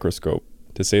historic microscope,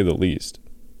 to say the least.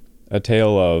 A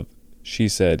tale of she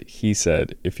said, he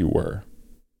said, if you were.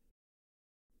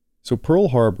 So Pearl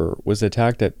Harbor was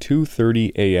attacked at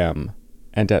 2:30 a.m.,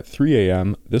 and at 3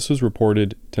 a.m. this was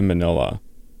reported to Manila.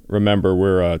 Remember,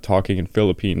 we're talking in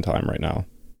Philippine time right now.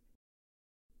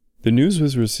 The news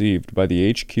was received by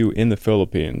the HQ in the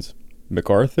Philippines.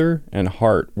 MacArthur and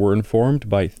Hart were informed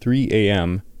by 3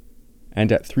 a.m.,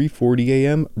 and at 3:40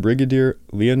 a.m., Brigadier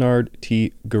Leonard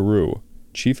T. Garou,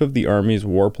 Chief of the Army's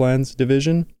War Plans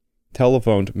Division,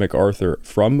 telephoned MacArthur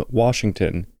from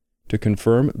Washington to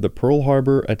confirm the Pearl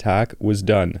Harbor attack was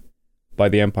done by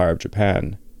the Empire of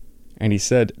Japan, and he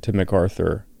said to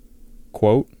MacArthur,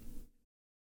 quote,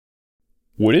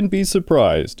 "Wouldn't be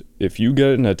surprised if you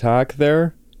get an attack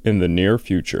there in the near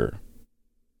future."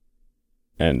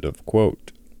 End of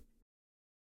quote.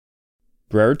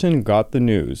 Brereton got the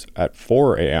news at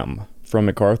 4 a.m. from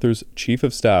MacArthur's Chief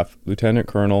of Staff, Lieutenant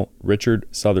Colonel Richard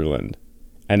Sutherland,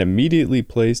 and immediately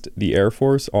placed the Air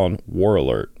Force on war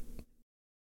alert.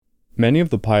 Many of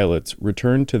the pilots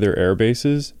returned to their air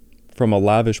bases from a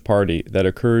lavish party that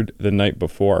occurred the night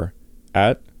before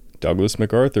at Douglas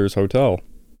MacArthur's hotel.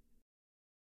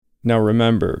 Now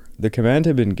remember, the command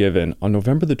had been given on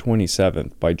November the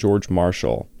 27th by George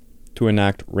Marshall to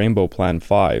enact Rainbow Plan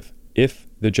 5 if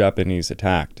the Japanese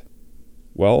attacked.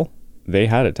 Well, they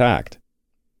had attacked.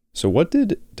 So what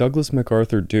did Douglas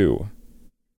MacArthur do?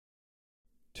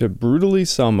 To brutally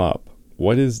sum up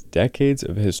what is decades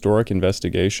of historic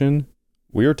investigation,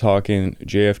 we are talking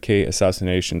JFK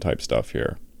assassination type stuff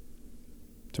here.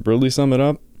 To brutally sum it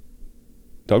up,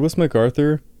 Douglas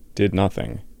MacArthur did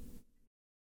nothing.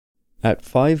 At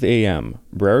 5 a.m.,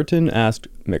 Brereton asked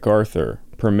MacArthur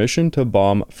permission to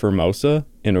bomb Formosa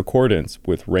in accordance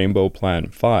with Rainbow Plan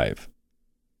 5,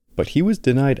 but he was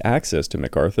denied access to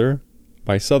MacArthur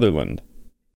by Sutherland.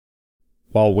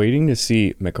 While waiting to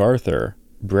see MacArthur,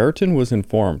 Brereton was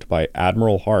informed by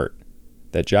Admiral Hart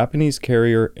that Japanese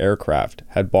carrier aircraft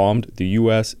had bombed the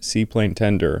U.S. seaplane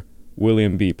tender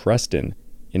William B. Preston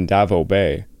in Davao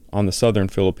Bay on the southern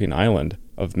Philippine island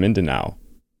of Mindanao.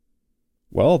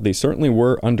 Well, they certainly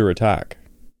were under attack.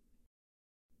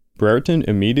 Brereton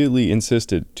immediately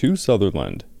insisted to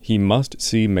Sutherland he must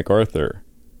see MacArthur,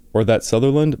 or that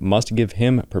Sutherland must give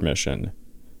him permission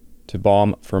to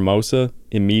bomb Formosa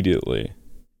immediately.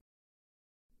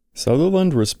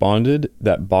 Sutherland responded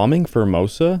that bombing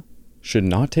Formosa should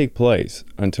not take place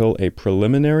until a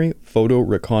preliminary photo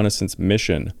reconnaissance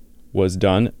mission was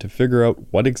done to figure out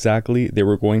what exactly they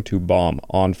were going to bomb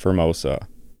on Formosa.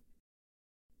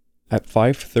 At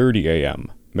 5:30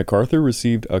 a.m., MacArthur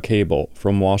received a cable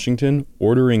from Washington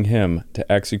ordering him to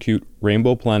execute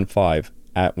Rainbow Plan 5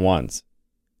 at once.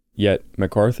 Yet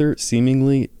MacArthur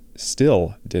seemingly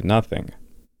still did nothing.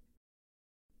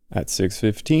 At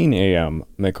 6:15 a.m.,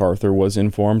 MacArthur was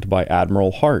informed by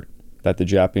Admiral Hart that the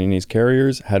Japanese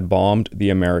carriers had bombed the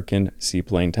American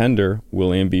seaplane tender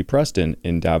William B. Preston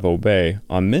in Davao Bay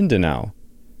on Mindanao.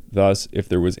 Thus, if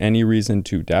there was any reason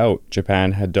to doubt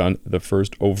Japan had done the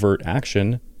first overt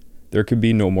action, there could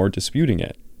be no more disputing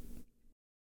it.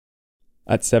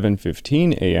 At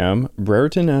 7:15 a.m.,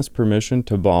 Brereton asked permission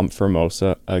to bomb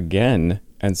Formosa again,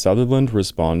 and Sutherland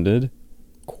responded,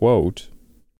 quote,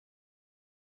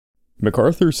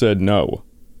 "MacArthur said no.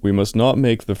 We must not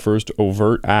make the first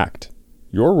overt act.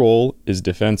 Your role is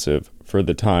defensive for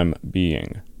the time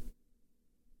being."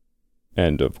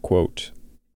 End of quote.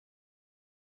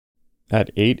 At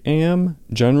 8 a.m.,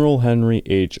 General Henry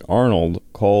H. Arnold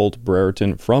called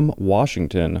Brereton from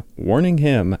Washington, warning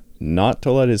him not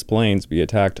to let his planes be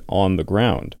attacked on the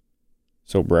ground.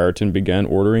 So Brereton began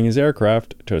ordering his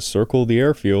aircraft to circle the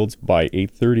airfields by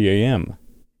 8:30 a.m.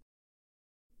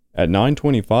 At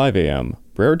 9:25 a.m.,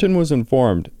 Brereton was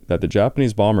informed that the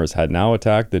Japanese bombers had now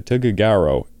attacked the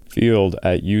Tuguegarao field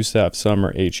at USAF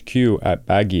Summer HQ at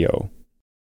Baguio.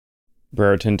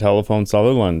 Brereton telephoned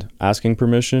Sutherland, asking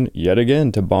permission yet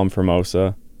again to bomb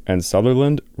Formosa, and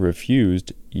Sutherland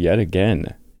refused yet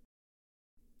again.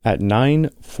 At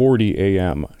 9:40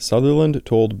 a.m., Sutherland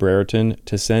told Brereton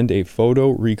to send a photo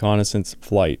reconnaissance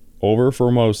flight over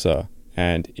Formosa,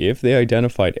 and if they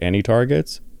identified any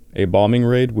targets, a bombing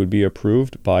raid would be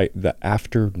approved by the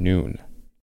afternoon.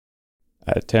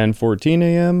 At 10:14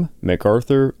 a.m.,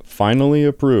 MacArthur finally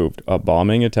approved a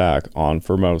bombing attack on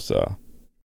Formosa.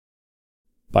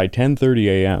 By 10:30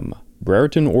 a.m.,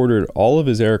 Brereton ordered all of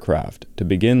his aircraft to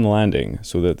begin landing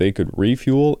so that they could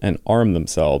refuel and arm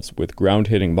themselves with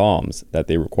ground-hitting bombs that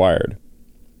they required.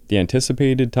 The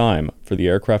anticipated time for the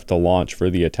aircraft to launch for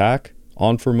the attack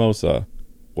on Formosa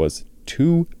was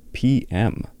 2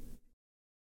 p.m.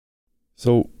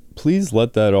 So please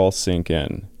let that all sink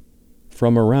in.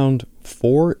 From around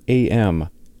 4 a.m.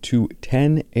 to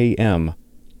 10 a.m.,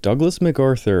 Douglas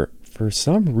MacArthur, for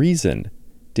some reason,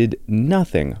 did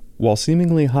nothing while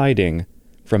seemingly hiding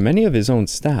from many of his own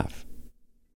staff.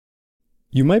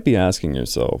 You might be asking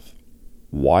yourself,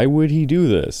 why would he do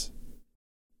this?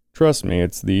 Trust me,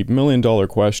 it's the million-dollar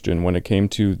question when it came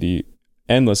to the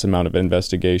endless amount of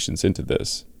investigations into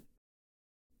this.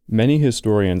 Many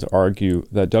historians argue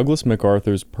that Douglas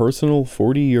MacArthur's personal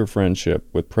 40-year friendship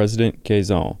with President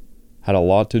Quezon had a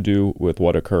lot to do with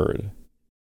what occurred.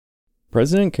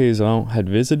 President Quezon had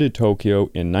visited Tokyo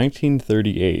in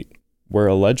 1938, where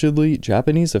allegedly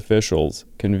Japanese officials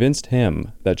convinced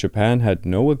him that Japan had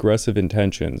no aggressive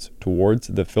intentions towards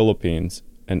the Philippines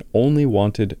and only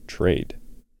wanted trade.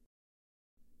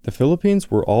 The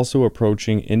Philippines were also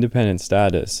approaching independent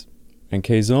status, and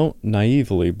Quezon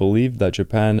naively believed that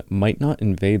Japan might not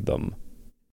invade them.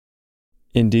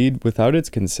 Indeed, without its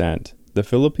consent, the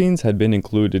Philippines had been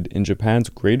included in Japan's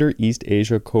Greater East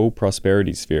Asia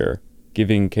Co-Prosperity Sphere,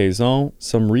 giving Quezon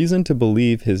some reason to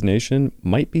believe his nation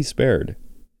might be spared.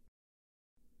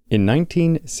 In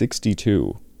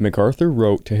 1962, MacArthur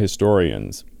wrote to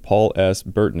historians Paul S.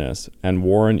 Burtness and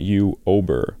Warren U.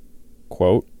 Ober,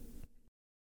 quote,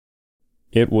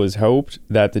 "It was hoped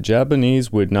that the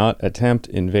Japanese would not attempt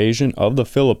invasion of the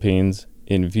Philippines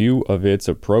in view of its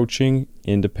approaching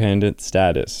independent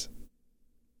status."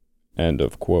 End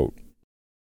of quote.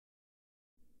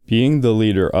 Being the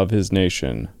leader of his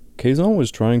nation, Quezon was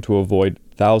trying to avoid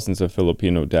thousands of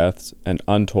Filipino deaths and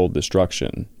untold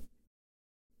destruction.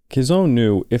 Quezon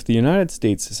knew if the United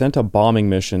States sent a bombing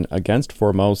mission against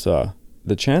Formosa,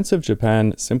 the chance of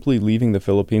Japan simply leaving the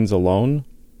Philippines alone,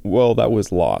 well, that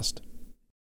was lost.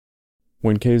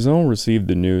 When Quezon received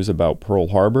the news about Pearl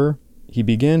Harbor, he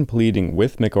began pleading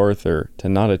with MacArthur to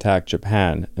not attack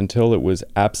Japan until it was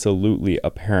absolutely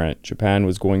apparent Japan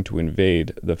was going to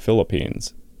invade the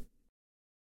Philippines.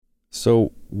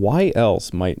 So why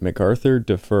else might MacArthur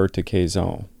defer to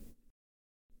Quezon?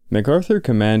 MacArthur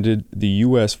commanded the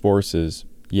U.S. forces,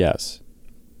 yes,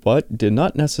 but did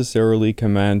not necessarily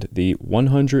command the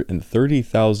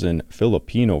 130,000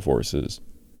 Filipino forces.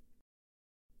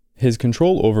 His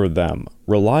control over them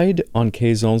relied on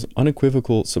Quezon's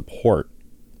unequivocal support,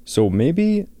 so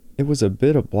maybe it was a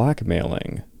bit of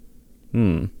blackmailing.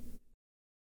 To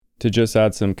just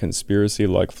add some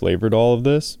conspiracy-like flavor to all of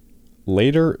this,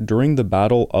 later during the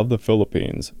Battle of the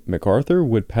Philippines, MacArthur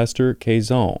would pester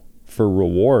Quezon for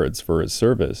rewards for his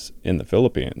service in the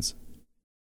Philippines.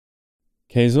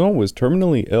 Quezon was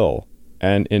terminally ill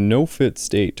and in no fit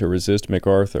state to resist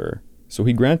MacArthur, so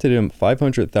he granted him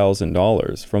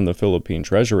 $500,000 from the Philippine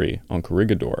Treasury on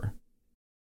Corregidor.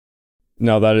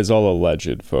 Now that is all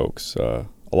alleged, folks. A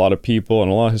lot of people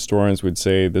and a lot of historians would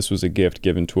say this was a gift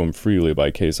given to him freely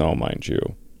by Quezon, mind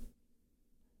you.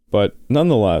 But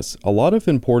nonetheless, a lot of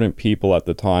important people at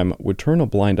the time would turn a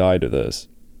blind eye to this.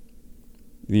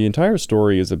 The entire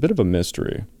story is a bit of a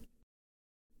mystery.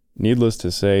 Needless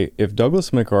to say, if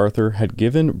Douglas MacArthur had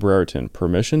given Brereton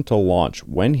permission to launch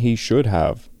when he should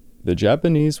have, the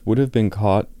Japanese would have been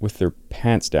caught with their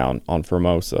pants down on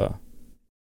Formosa.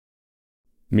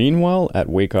 Meanwhile, at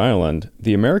Wake Island,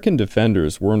 the American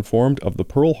defenders were informed of the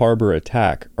Pearl Harbor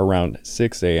attack around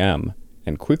 6 a.m.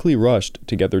 and quickly rushed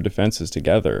to get their defenses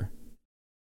together.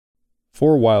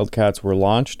 4 Wildcats were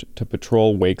launched to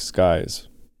patrol Wake's skies.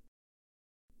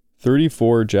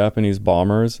 34 Japanese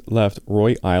bombers left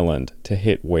Roy Island to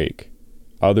hit Wake,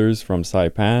 others from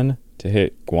Saipan to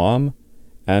hit Guam,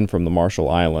 and from the Marshall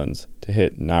Islands to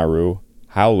hit Nauru,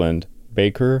 Howland,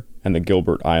 Baker, and the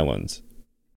Gilbert Islands.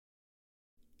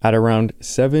 At around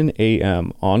 7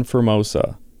 a.m. on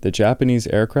Formosa, the Japanese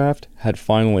aircraft had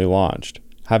finally launched,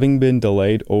 having been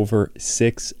delayed over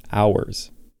 6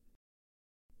 hours.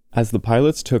 As the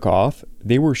pilots took off,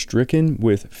 they were stricken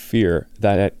with fear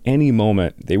that at any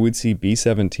moment they would see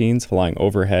B-17s flying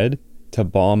overhead to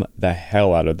bomb the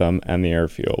hell out of them and the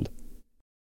airfield.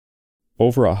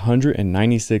 Over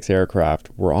 196 aircraft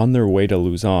were on their way to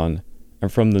Luzon,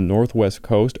 and from the northwest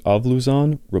coast of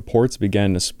Luzon, reports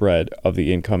began to spread of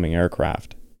the incoming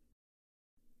aircraft.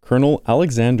 Colonel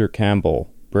Alexander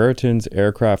Campbell, Brereton's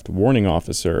aircraft warning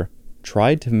officer,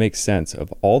 tried to make sense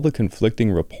of all the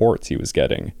conflicting reports he was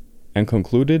getting, and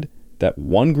concluded that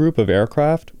one group of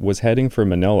aircraft was heading for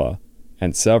Manila,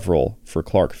 and several for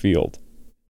Clark Field.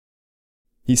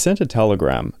 He sent a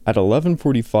telegram at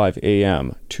 11:45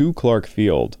 a.m. to Clark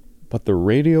Field, but the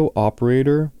radio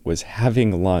operator was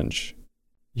having lunch.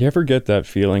 You ever get that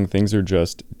feeling things are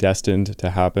just destined to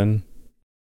happen?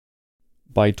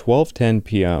 By 12:10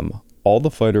 p.m., all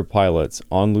the fighter pilots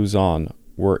on Luzon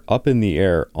were up in the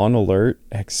air on alert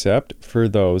except for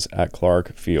those at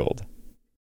Clark Field.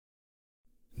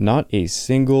 Not a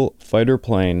single fighter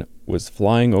plane was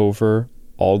flying over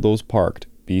all those parked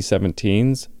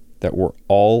B-17s that were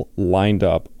all lined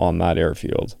up on that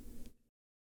airfield.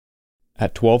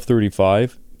 At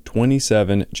 12:35,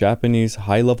 27 Japanese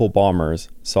high-level bombers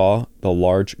saw the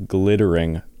large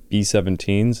glittering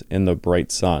B-17s in the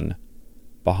bright sun.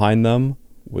 Behind them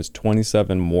was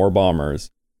 27 more bombers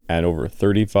and over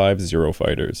 35 Zero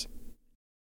fighters.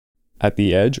 At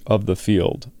the edge of the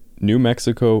field, New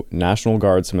Mexico National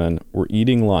Guardsmen were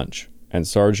eating lunch, and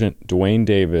Sergeant Dwayne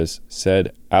Davis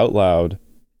said out loud,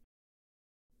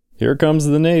 "Here comes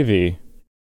the Navy."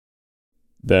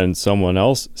 Then someone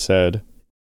else said,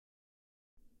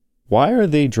 "Why are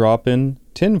they dropping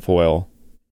tinfoil?"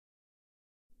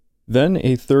 Then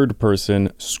a third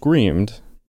person screamed,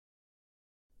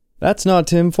 "That's not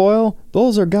tinfoil,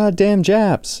 those are goddamn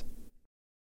Japs."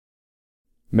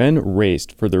 Men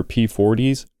raced for their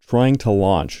P-40s, trying to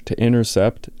launch to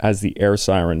intercept as the air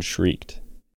sirens shrieked.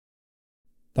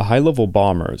 The high-level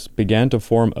bombers began to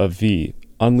form a V,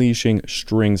 unleashing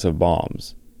strings of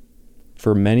bombs.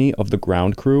 For many of the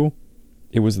ground crew,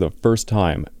 it was the first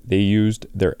time they used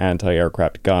their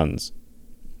anti-aircraft guns.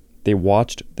 They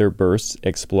watched their bursts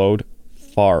explode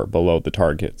far below the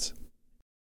targets.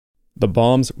 The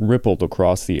bombs rippled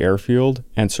across the airfield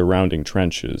and surrounding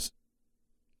trenches.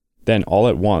 Then all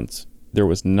at once, there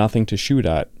was nothing to shoot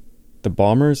at. The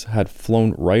bombers had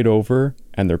flown right over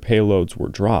and their payloads were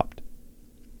dropped.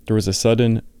 There was a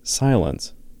sudden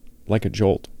silence, like a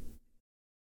jolt.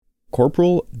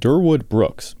 Corporal Durwood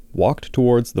Brooks walked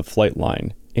towards the flight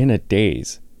line in a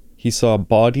daze. He saw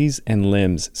bodies and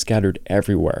limbs scattered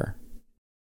everywhere.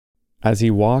 As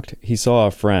he walked, he saw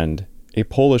a friend, a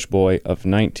Polish boy of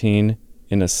 19,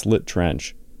 in a slit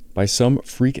trench. By some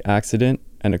freak accident,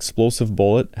 an explosive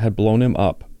bullet had blown him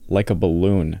up like a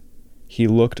balloon. He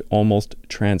looked almost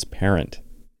transparent.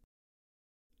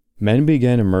 Men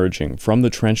began emerging from the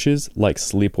trenches like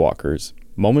sleepwalkers,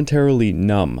 momentarily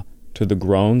numb to the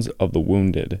groans of the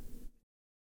wounded.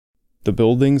 The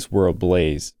buildings were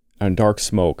ablaze, and dark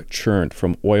smoke churned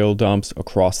from oil dumps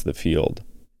across the field.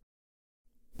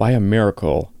 By a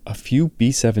miracle, a few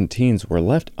B-17s were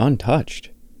left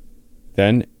untouched.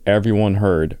 Then everyone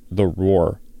heard the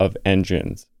roar of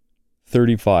engines.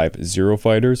 35 Zero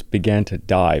fighters began to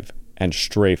dive and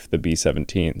strafe the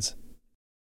B-17s.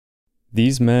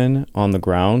 These men on the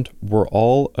ground were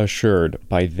all assured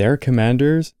by their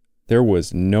commanders there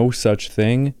was no such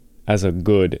thing as a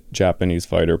good Japanese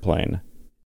fighter plane.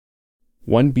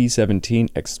 One B-17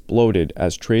 exploded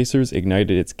as tracers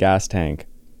ignited its gas tank.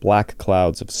 Black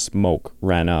clouds of smoke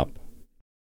ran up.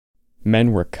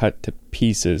 Men were cut to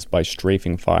pieces by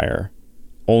strafing fire.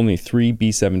 Only 3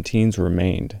 B-17s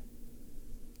remained.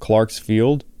 Clark's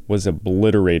Field was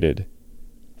obliterated.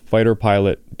 Fighter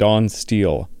pilot Don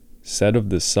Steele said of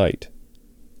the site,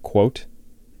 quote,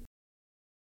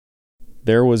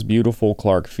 "There was beautiful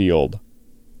Clark Field,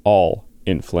 all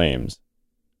in flames.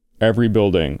 Every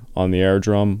building on the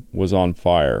airdrome was on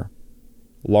fire.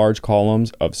 Large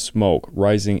columns of smoke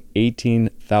rising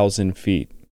 18,000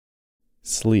 feet.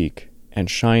 Sleek and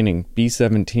shining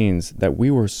B-17s that we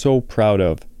were so proud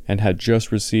of and had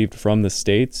just received from the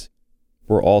States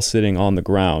were all sitting on the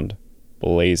ground,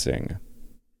 blazing."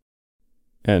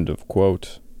 End of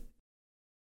quote.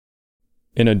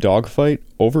 In a dogfight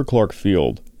over Clark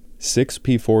Field, 6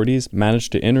 P-40s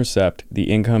managed to intercept the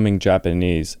incoming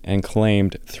Japanese and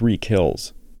claimed 3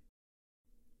 kills.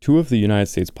 2 of the United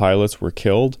States pilots were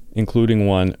killed, including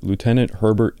one Lieutenant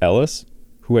Herbert Ellis,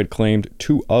 who had claimed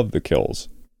 2 of the kills.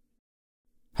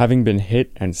 Having been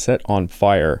hit and set on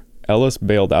fire, Ellis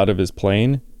bailed out of his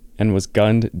plane and was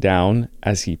gunned down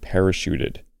as he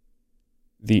parachuted.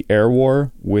 The air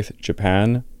war with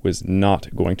Japan was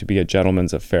not going to be a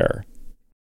gentleman's affair.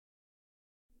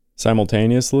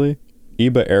 Simultaneously,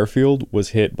 Iba Airfield was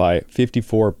hit by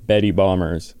 54 Betty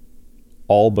bombers.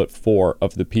 All but 4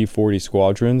 of the P-40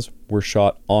 squadrons were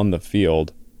shot on the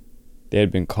field. They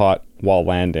had been caught while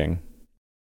landing.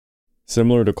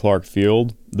 Similar to Clark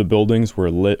Field, the buildings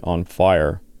were lit on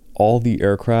fire, all the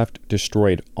aircraft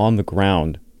destroyed on the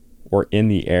ground or in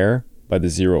the air by the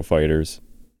Zero fighters.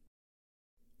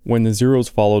 When the Zeros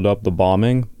followed up the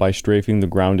bombing by strafing the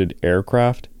grounded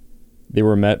aircraft, they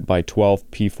were met by 12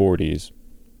 P-40s,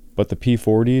 but the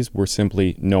P-40s were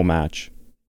simply no match.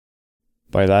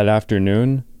 By that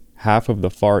afternoon, half of the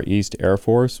Far East Air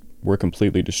Force were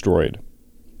completely destroyed.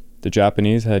 The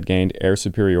Japanese had gained air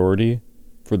superiority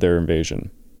for their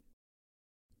invasion.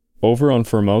 Over on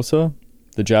Formosa,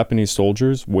 the Japanese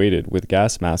soldiers waited with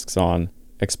gas masks on,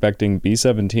 expecting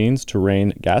B-17s to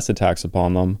rain gas attacks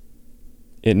upon them.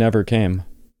 It never came.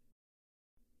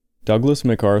 Douglas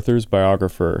MacArthur's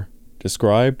biographer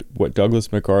described what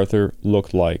Douglas MacArthur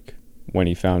looked like when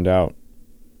he found out.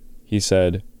 He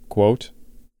said, quote,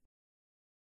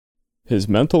 "His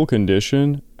mental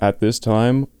condition at this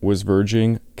time was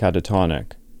verging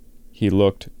catatonic. He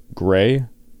looked gray,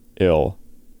 ill,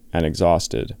 and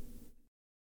exhausted."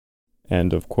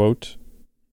 End of quote.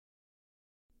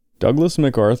 Douglas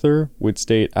MacArthur would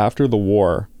state after the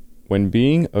war, when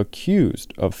being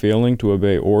accused of failing to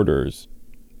obey orders,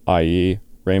 i.e.,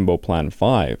 Rainbow Plan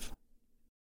 5,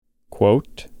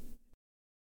 quote,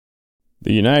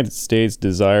 "The United States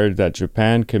desired that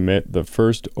Japan commit the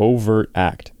first overt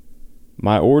act.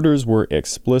 My orders were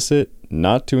explicit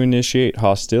not to initiate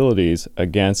hostilities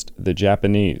against the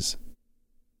Japanese."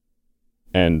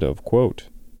 End of quote.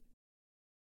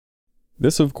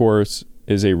 This, of course,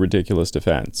 is a ridiculous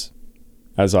defense.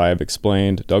 As I have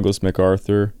explained, Douglas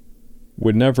MacArthur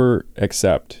would never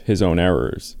accept his own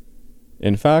errors.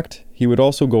 In fact, he would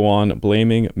also go on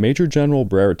blaming Major General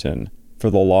Brereton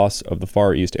for the loss of the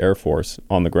Far East Air Force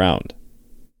on the ground.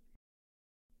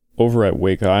 Over at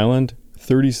Wake Island,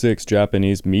 36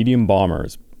 Japanese medium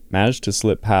bombers managed to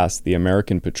slip past the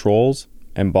American patrols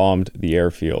and bombed the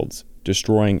airfields,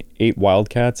 destroying 8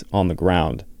 Wildcats on the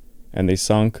ground, and they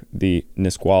sunk the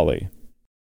Nisqually.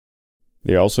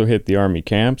 They also hit the Army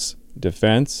camps,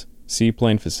 defense,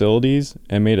 seaplane facilities,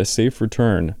 and made a safe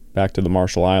return back to the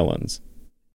Marshall Islands.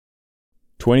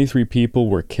 23 people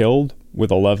were killed,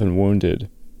 with 11 wounded,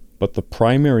 but the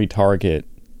primary target,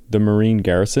 the Marine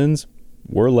garrisons,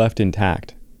 were left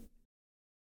intact.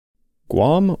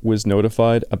 Guam was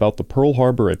notified about the Pearl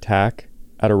Harbor attack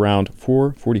at around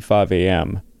 4:45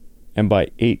 a.m., and by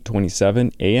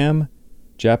 8:27 a.m.,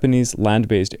 Japanese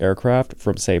land-based aircraft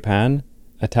from Saipan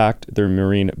attacked their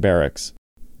Marine barracks,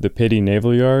 the Pitti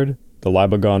Naval Yard, the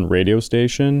Libagon radio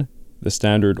station, the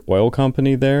Standard Oil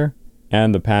Company there,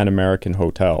 and the Pan American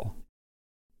Hotel.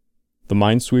 The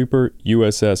minesweeper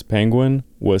USS Penguin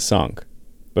was sunk,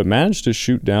 but managed to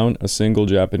shoot down a single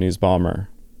Japanese bomber.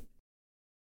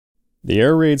 The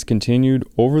air raids continued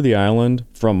over the island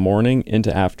from morning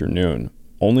into afternoon,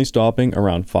 only stopping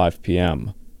around 5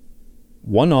 p.m.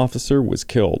 One officer was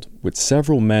killed, with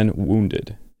several men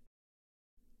wounded.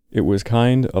 It was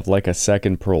kind of like a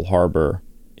second Pearl Harbor.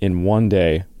 In one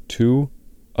day, 2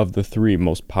 of the 3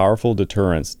 most powerful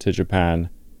deterrents to Japan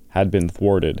had been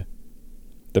thwarted: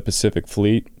 the Pacific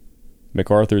Fleet,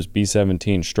 MacArthur's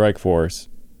B-17 Strike Force,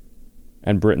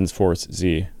 and Britain's Force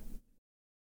Z.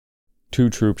 2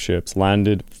 troop ships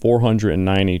landed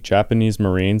 490 Japanese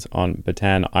Marines on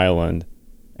Bataan Island,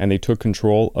 and they took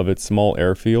control of its small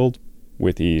airfield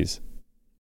with ease.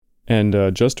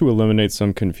 And just to eliminate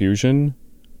some confusion,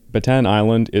 Bataan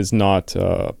Island is not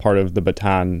part of the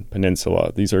Malayan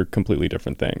Peninsula. These are completely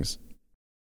different things.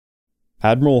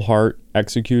 Admiral Hart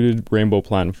executed Rainbow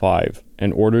Plan 5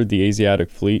 and ordered the Asiatic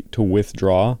Fleet to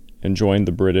withdraw and join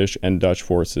the British and Dutch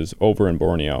forces over in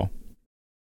Borneo.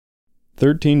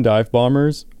 13 dive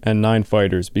bombers and 9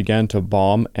 fighters began to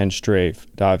bomb and strafe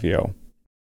Davao.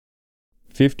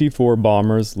 54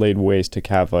 bombers laid waste to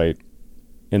Cavite.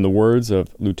 In the words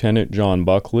of Lieutenant John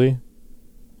Buckley,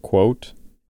 quote,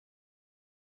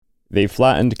 "They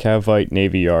flattened Cavite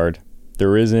Navy Yard.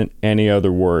 There isn't any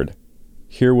other word.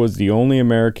 Here was the only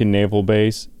American naval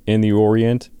base in the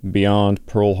Orient beyond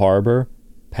Pearl Harbor,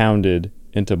 pounded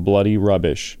into bloody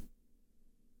rubbish."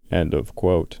 End of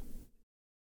quote.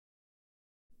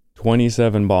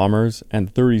 27 bombers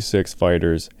and 36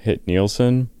 fighters hit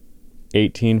Nielsen,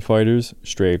 18 fighters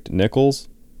strafed Nichols,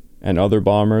 and other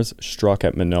bombers struck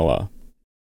at Manila.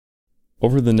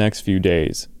 Over the next few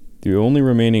days, the only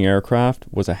remaining aircraft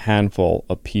was a handful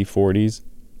of P-40s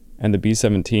and the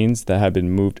B-17s that had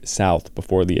been moved south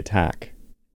before the attack.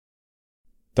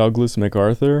 Douglas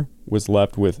MacArthur was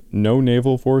left with no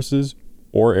naval forces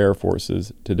or air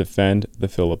forces to defend the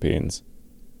Philippines.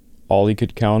 All he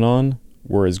could count on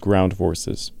were his ground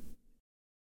forces.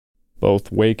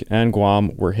 Both Wake and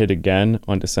Guam were hit again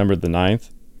on December the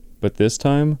 9th, but this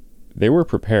time they were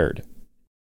prepared.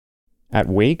 At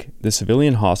Wake, the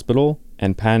civilian hospital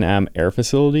and Pan Am Air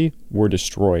Facility were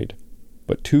destroyed,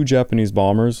 but 2 Japanese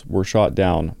bombers were shot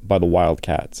down by the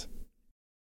Wildcats.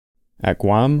 At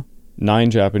Guam,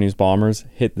 9 Japanese bombers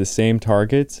hit the same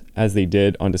targets as they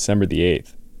did on December the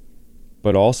 8th,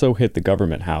 but also hit the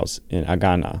government house in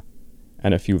Agana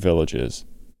and a few villages.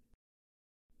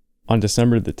 On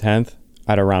December the 10th,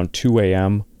 at around 2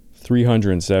 a.m.,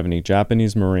 370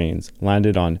 Japanese Marines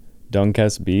landed on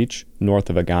Dunkes Beach north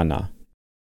of Agana.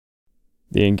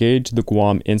 They engaged the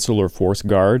Guam Insular Force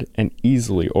Guard and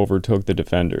easily overtook the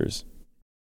defenders.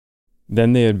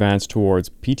 Then they advanced towards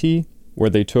Piti, where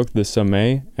they took the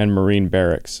Samay and Marine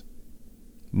barracks.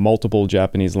 Multiple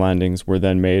Japanese landings were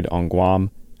then made on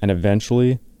Guam, and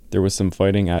eventually there was some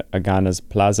fighting at Agana's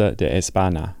Plaza de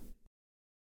España.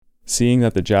 Seeing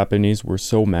that the Japanese were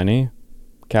so many,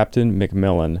 Captain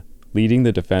McMillan, leading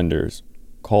the defenders,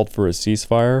 called for a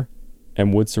ceasefire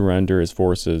and would surrender his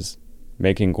forces,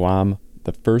 making Guam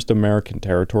the first American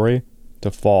territory to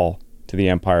fall to the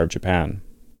Empire of Japan.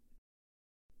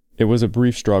 It was a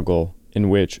brief struggle in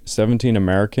which 17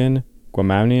 American,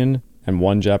 Guamanian, and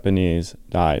 1 Japanese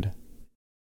died.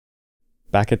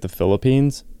 Back at the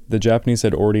Philippines, the Japanese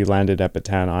had already landed at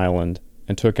Bataan Island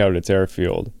and took out its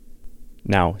airfield.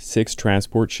 Now, 6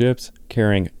 transport ships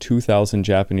carrying 2,000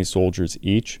 Japanese soldiers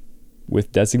each,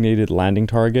 with designated landing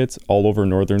targets all over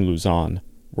northern Luzon,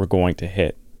 were going to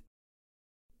hit.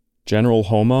 General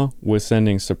Homa was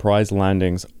sending surprise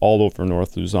landings all over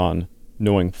North Luzon,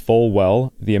 knowing full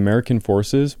well the American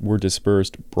forces were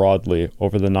dispersed broadly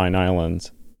over the 9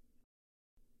 islands.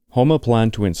 Homa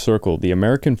planned to encircle the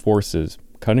American forces,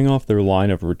 cutting off their line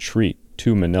of retreat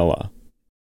to Manila.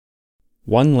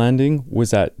 One landing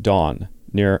was at dawn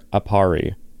near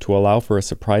Apari to allow for a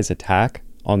surprise attack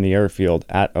on the airfield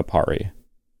at Apari.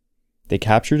 They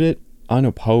captured it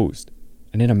unopposed,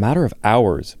 and in a matter of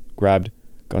hours grabbed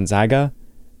Gonzaga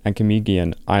and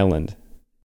Camiguin Island.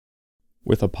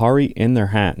 With Apari in their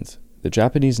hands, the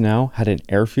Japanese now had an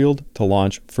airfield to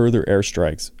launch further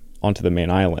airstrikes onto the main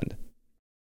island.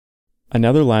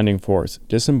 Another landing force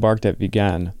disembarked at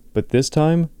Vigan, but this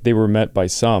time they were met by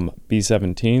some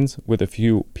B-17s with a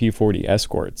few P-40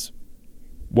 escorts.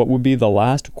 What would be the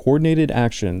last coordinated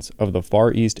actions of the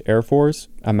Far East Air Force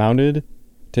amounted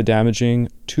to damaging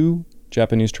 2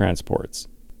 Japanese transports,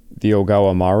 the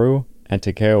Ogawa Maru and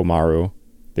Takeo Maru.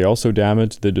 They also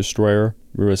damaged the destroyer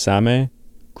Murasame,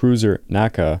 cruiser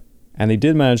Naka, and they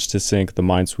did manage to sink the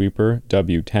minesweeper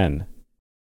W-10.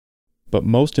 But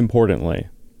most importantly,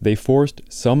 they forced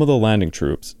some of the landing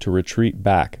troops to retreat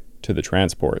back to the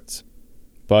transports.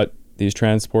 But these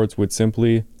transports would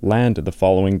simply land the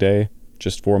following day,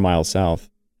 just 4 miles south.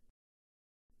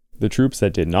 The troops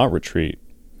that did not retreat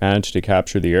managed to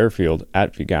capture the airfield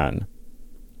at Vigan.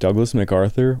 Douglas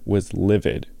MacArthur was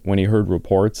livid when he heard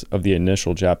reports of the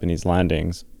initial Japanese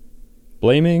landings,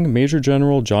 blaming Major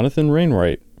General Jonathan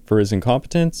Wainwright for his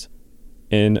incompetence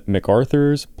in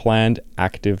MacArthur's planned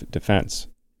active defense.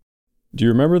 Do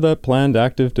you remember that planned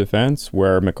active defense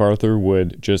where MacArthur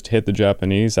would just hit the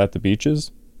Japanese at the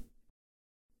beaches?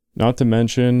 Not to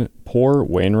mention, poor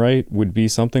Wainwright would be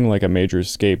something like a major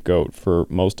scapegoat for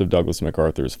most of Douglas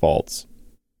MacArthur's faults.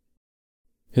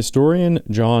 Historian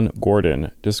John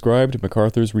Gordon described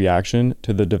MacArthur's reaction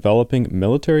to the developing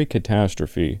military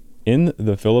catastrophe in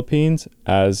the Philippines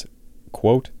as,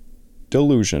 quote,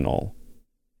 delusional.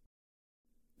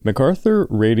 MacArthur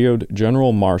radioed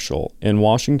General Marshall in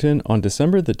Washington on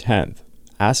December the 10th,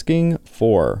 asking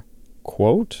for,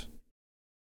 quote,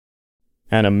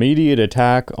 an immediate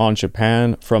attack on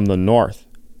Japan from the north.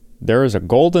 There is a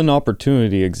golden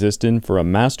opportunity existing for a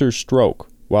master stroke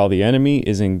while the enemy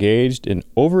is engaged in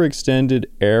overextended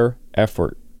air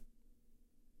effort.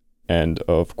 End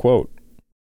of quote.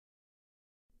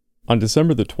 On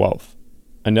December the 12th,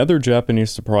 another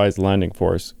Japanese surprise landing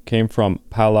force came from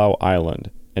Palau Island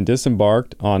and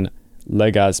disembarked on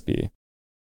Legazpi.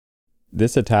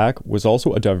 This attack was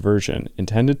also a diversion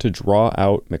intended to draw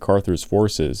out MacArthur's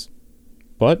forces,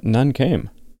 but none came.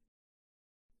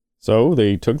 So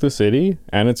they took the city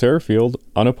and its airfield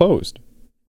unopposed.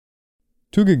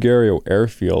 Tuguegarao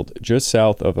Airfield, just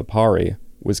south of Apari,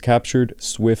 was captured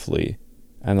swiftly,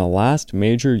 and the last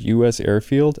major U.S.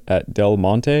 airfield at Del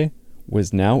Monte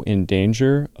was now in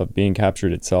danger of being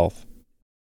captured itself.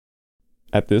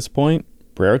 At this point,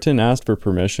 Brereton asked for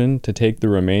permission to take the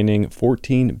remaining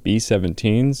 14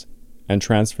 B-17s and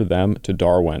transfer them to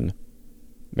Darwin.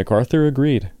 MacArthur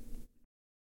agreed.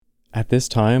 At this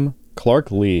time,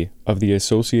 Clark Lee of the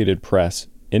Associated Press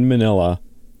in Manila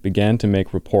began to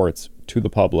make reports to the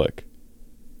public.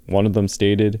 One of them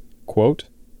stated, quote,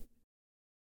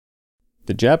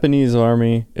 "The Japanese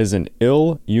army is an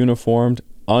ill-uniformed,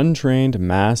 untrained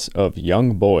mass of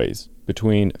young boys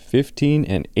between 15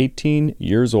 and 18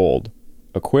 years old,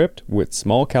 equipped with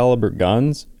small-caliber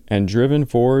guns and driven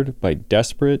forward by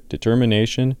desperate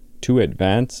determination to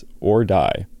advance or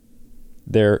die.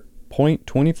 Their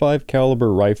 .25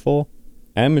 caliber rifle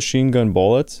and machine gun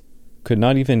bullets could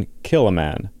not even kill a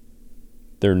man.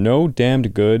 They're no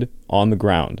damned good on the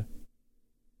ground."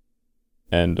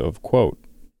 End of quote.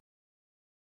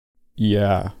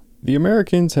 Yeah, the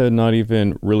Americans had not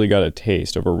even really got a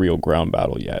taste of a real ground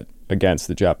battle yet against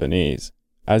the Japanese,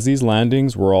 as these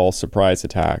landings were all surprise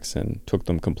attacks and took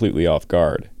them completely off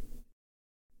guard.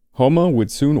 Homma would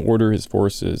soon order his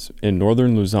forces in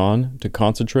northern Luzon to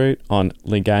concentrate on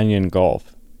Ligañan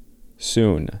Gulf.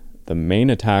 Soon, the main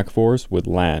attack force would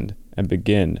land and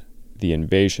begin the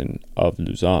invasion of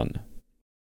Luzon.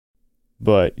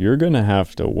 But you're gonna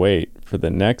have to wait for the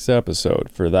next episode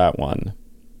for that one.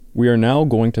 We are now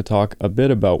going to talk a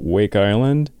bit about Wake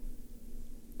Island,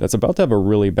 that's about to have a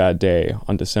really bad day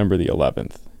on December the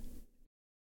 11th.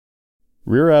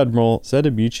 Rear Admiral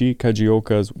Sadabichi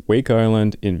Kajioka's Wake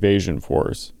Island invasion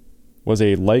force was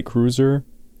a light cruiser,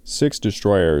 6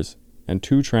 destroyers, and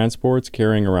 2 transports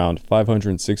carrying around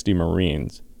 560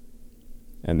 Marines.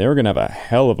 And they were going to have a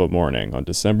hell of a morning on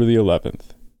December the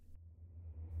 11th.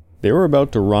 They were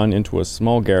about to run into a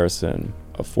small garrison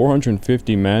of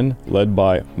 450 men led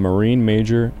by Marine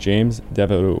Major James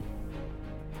Devereux.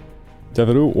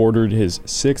 Devereux ordered his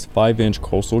 6 5-inch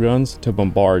coastal guns to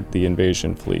bombard the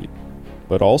invasion fleet,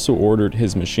 but also ordered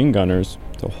his machine gunners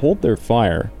to hold their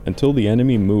fire until the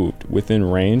enemy moved within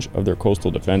range of their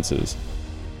coastal defenses.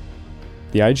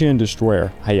 The IJN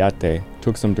destroyer Hayate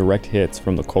took some direct hits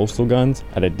from the coastal guns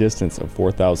at a distance of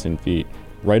 4,000 feet,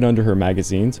 right under her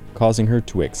magazines, causing her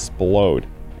to explode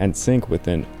and sink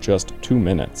within just 2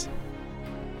 minutes.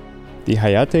 The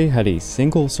Hayate had a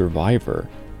single survivor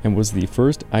and was the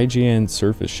first IJN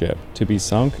surface ship to be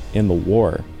sunk in the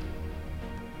war.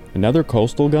 Another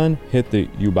coastal gun hit the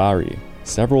Yubari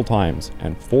several times,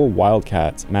 and 4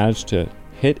 Wildcats managed to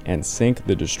hit and sink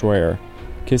the destroyer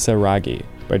Kisaragi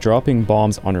by dropping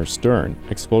bombs on her stern,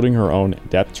 exploding her own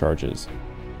depth charges.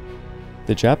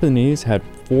 The Japanese had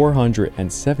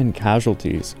 407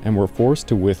 casualties and were forced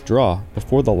to withdraw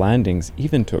before the landings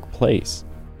even took place.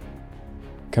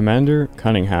 Commander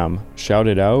Cunningham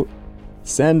shouted out,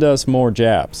 "Send us more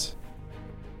Japs!"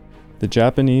 The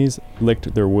Japanese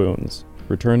licked their wounds,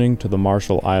 returning to the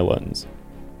Marshall Islands,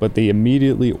 but they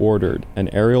immediately ordered an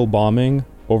aerial bombing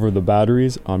over the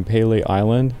batteries on Pele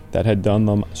Island that had done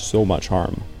them so much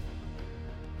harm.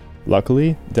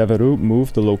 Luckily, Devereux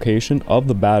moved the location of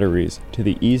the batteries to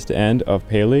the east end of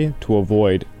Pele to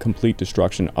avoid complete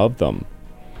destruction of them.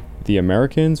 The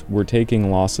Americans were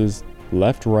taking losses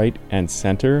left, right, and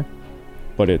center,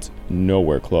 but it's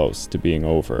nowhere close to being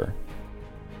over.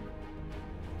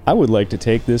 I would like to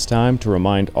take this time to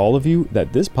remind all of you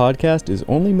that this podcast is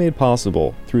only made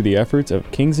possible through the efforts of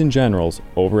Kings and Generals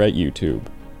over at YouTube.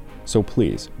 So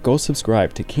please, go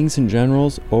subscribe to Kings and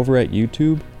Generals over at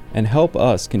YouTube and help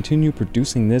us continue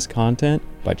producing this content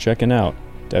by checking out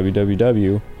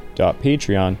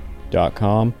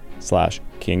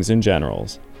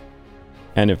www.patreon.com/kingsandgenerals.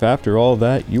 And if after all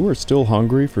that you are still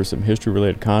hungry for some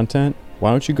history-related content,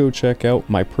 why don't you go check out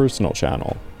my personal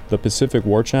channel, the Pacific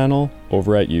War Channel,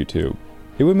 over at YouTube.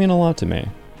 It would mean a lot to me.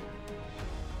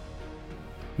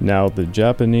 Now, the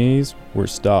Japanese were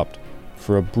stopped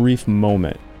for a brief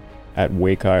moment at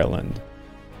Wake Island,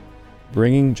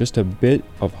 bringing just a bit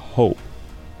of hope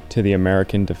to the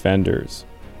American defenders.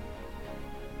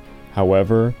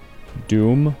 However,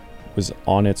 doom was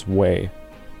on its way,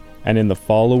 and in the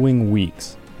following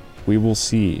weeks, we will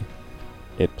see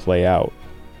it play out.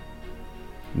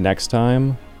 Next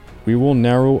time, we will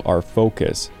narrow our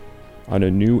focus on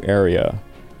a new area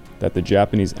that the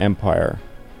Japanese Empire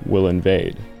will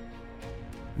invade,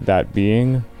 that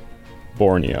being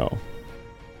Borneo.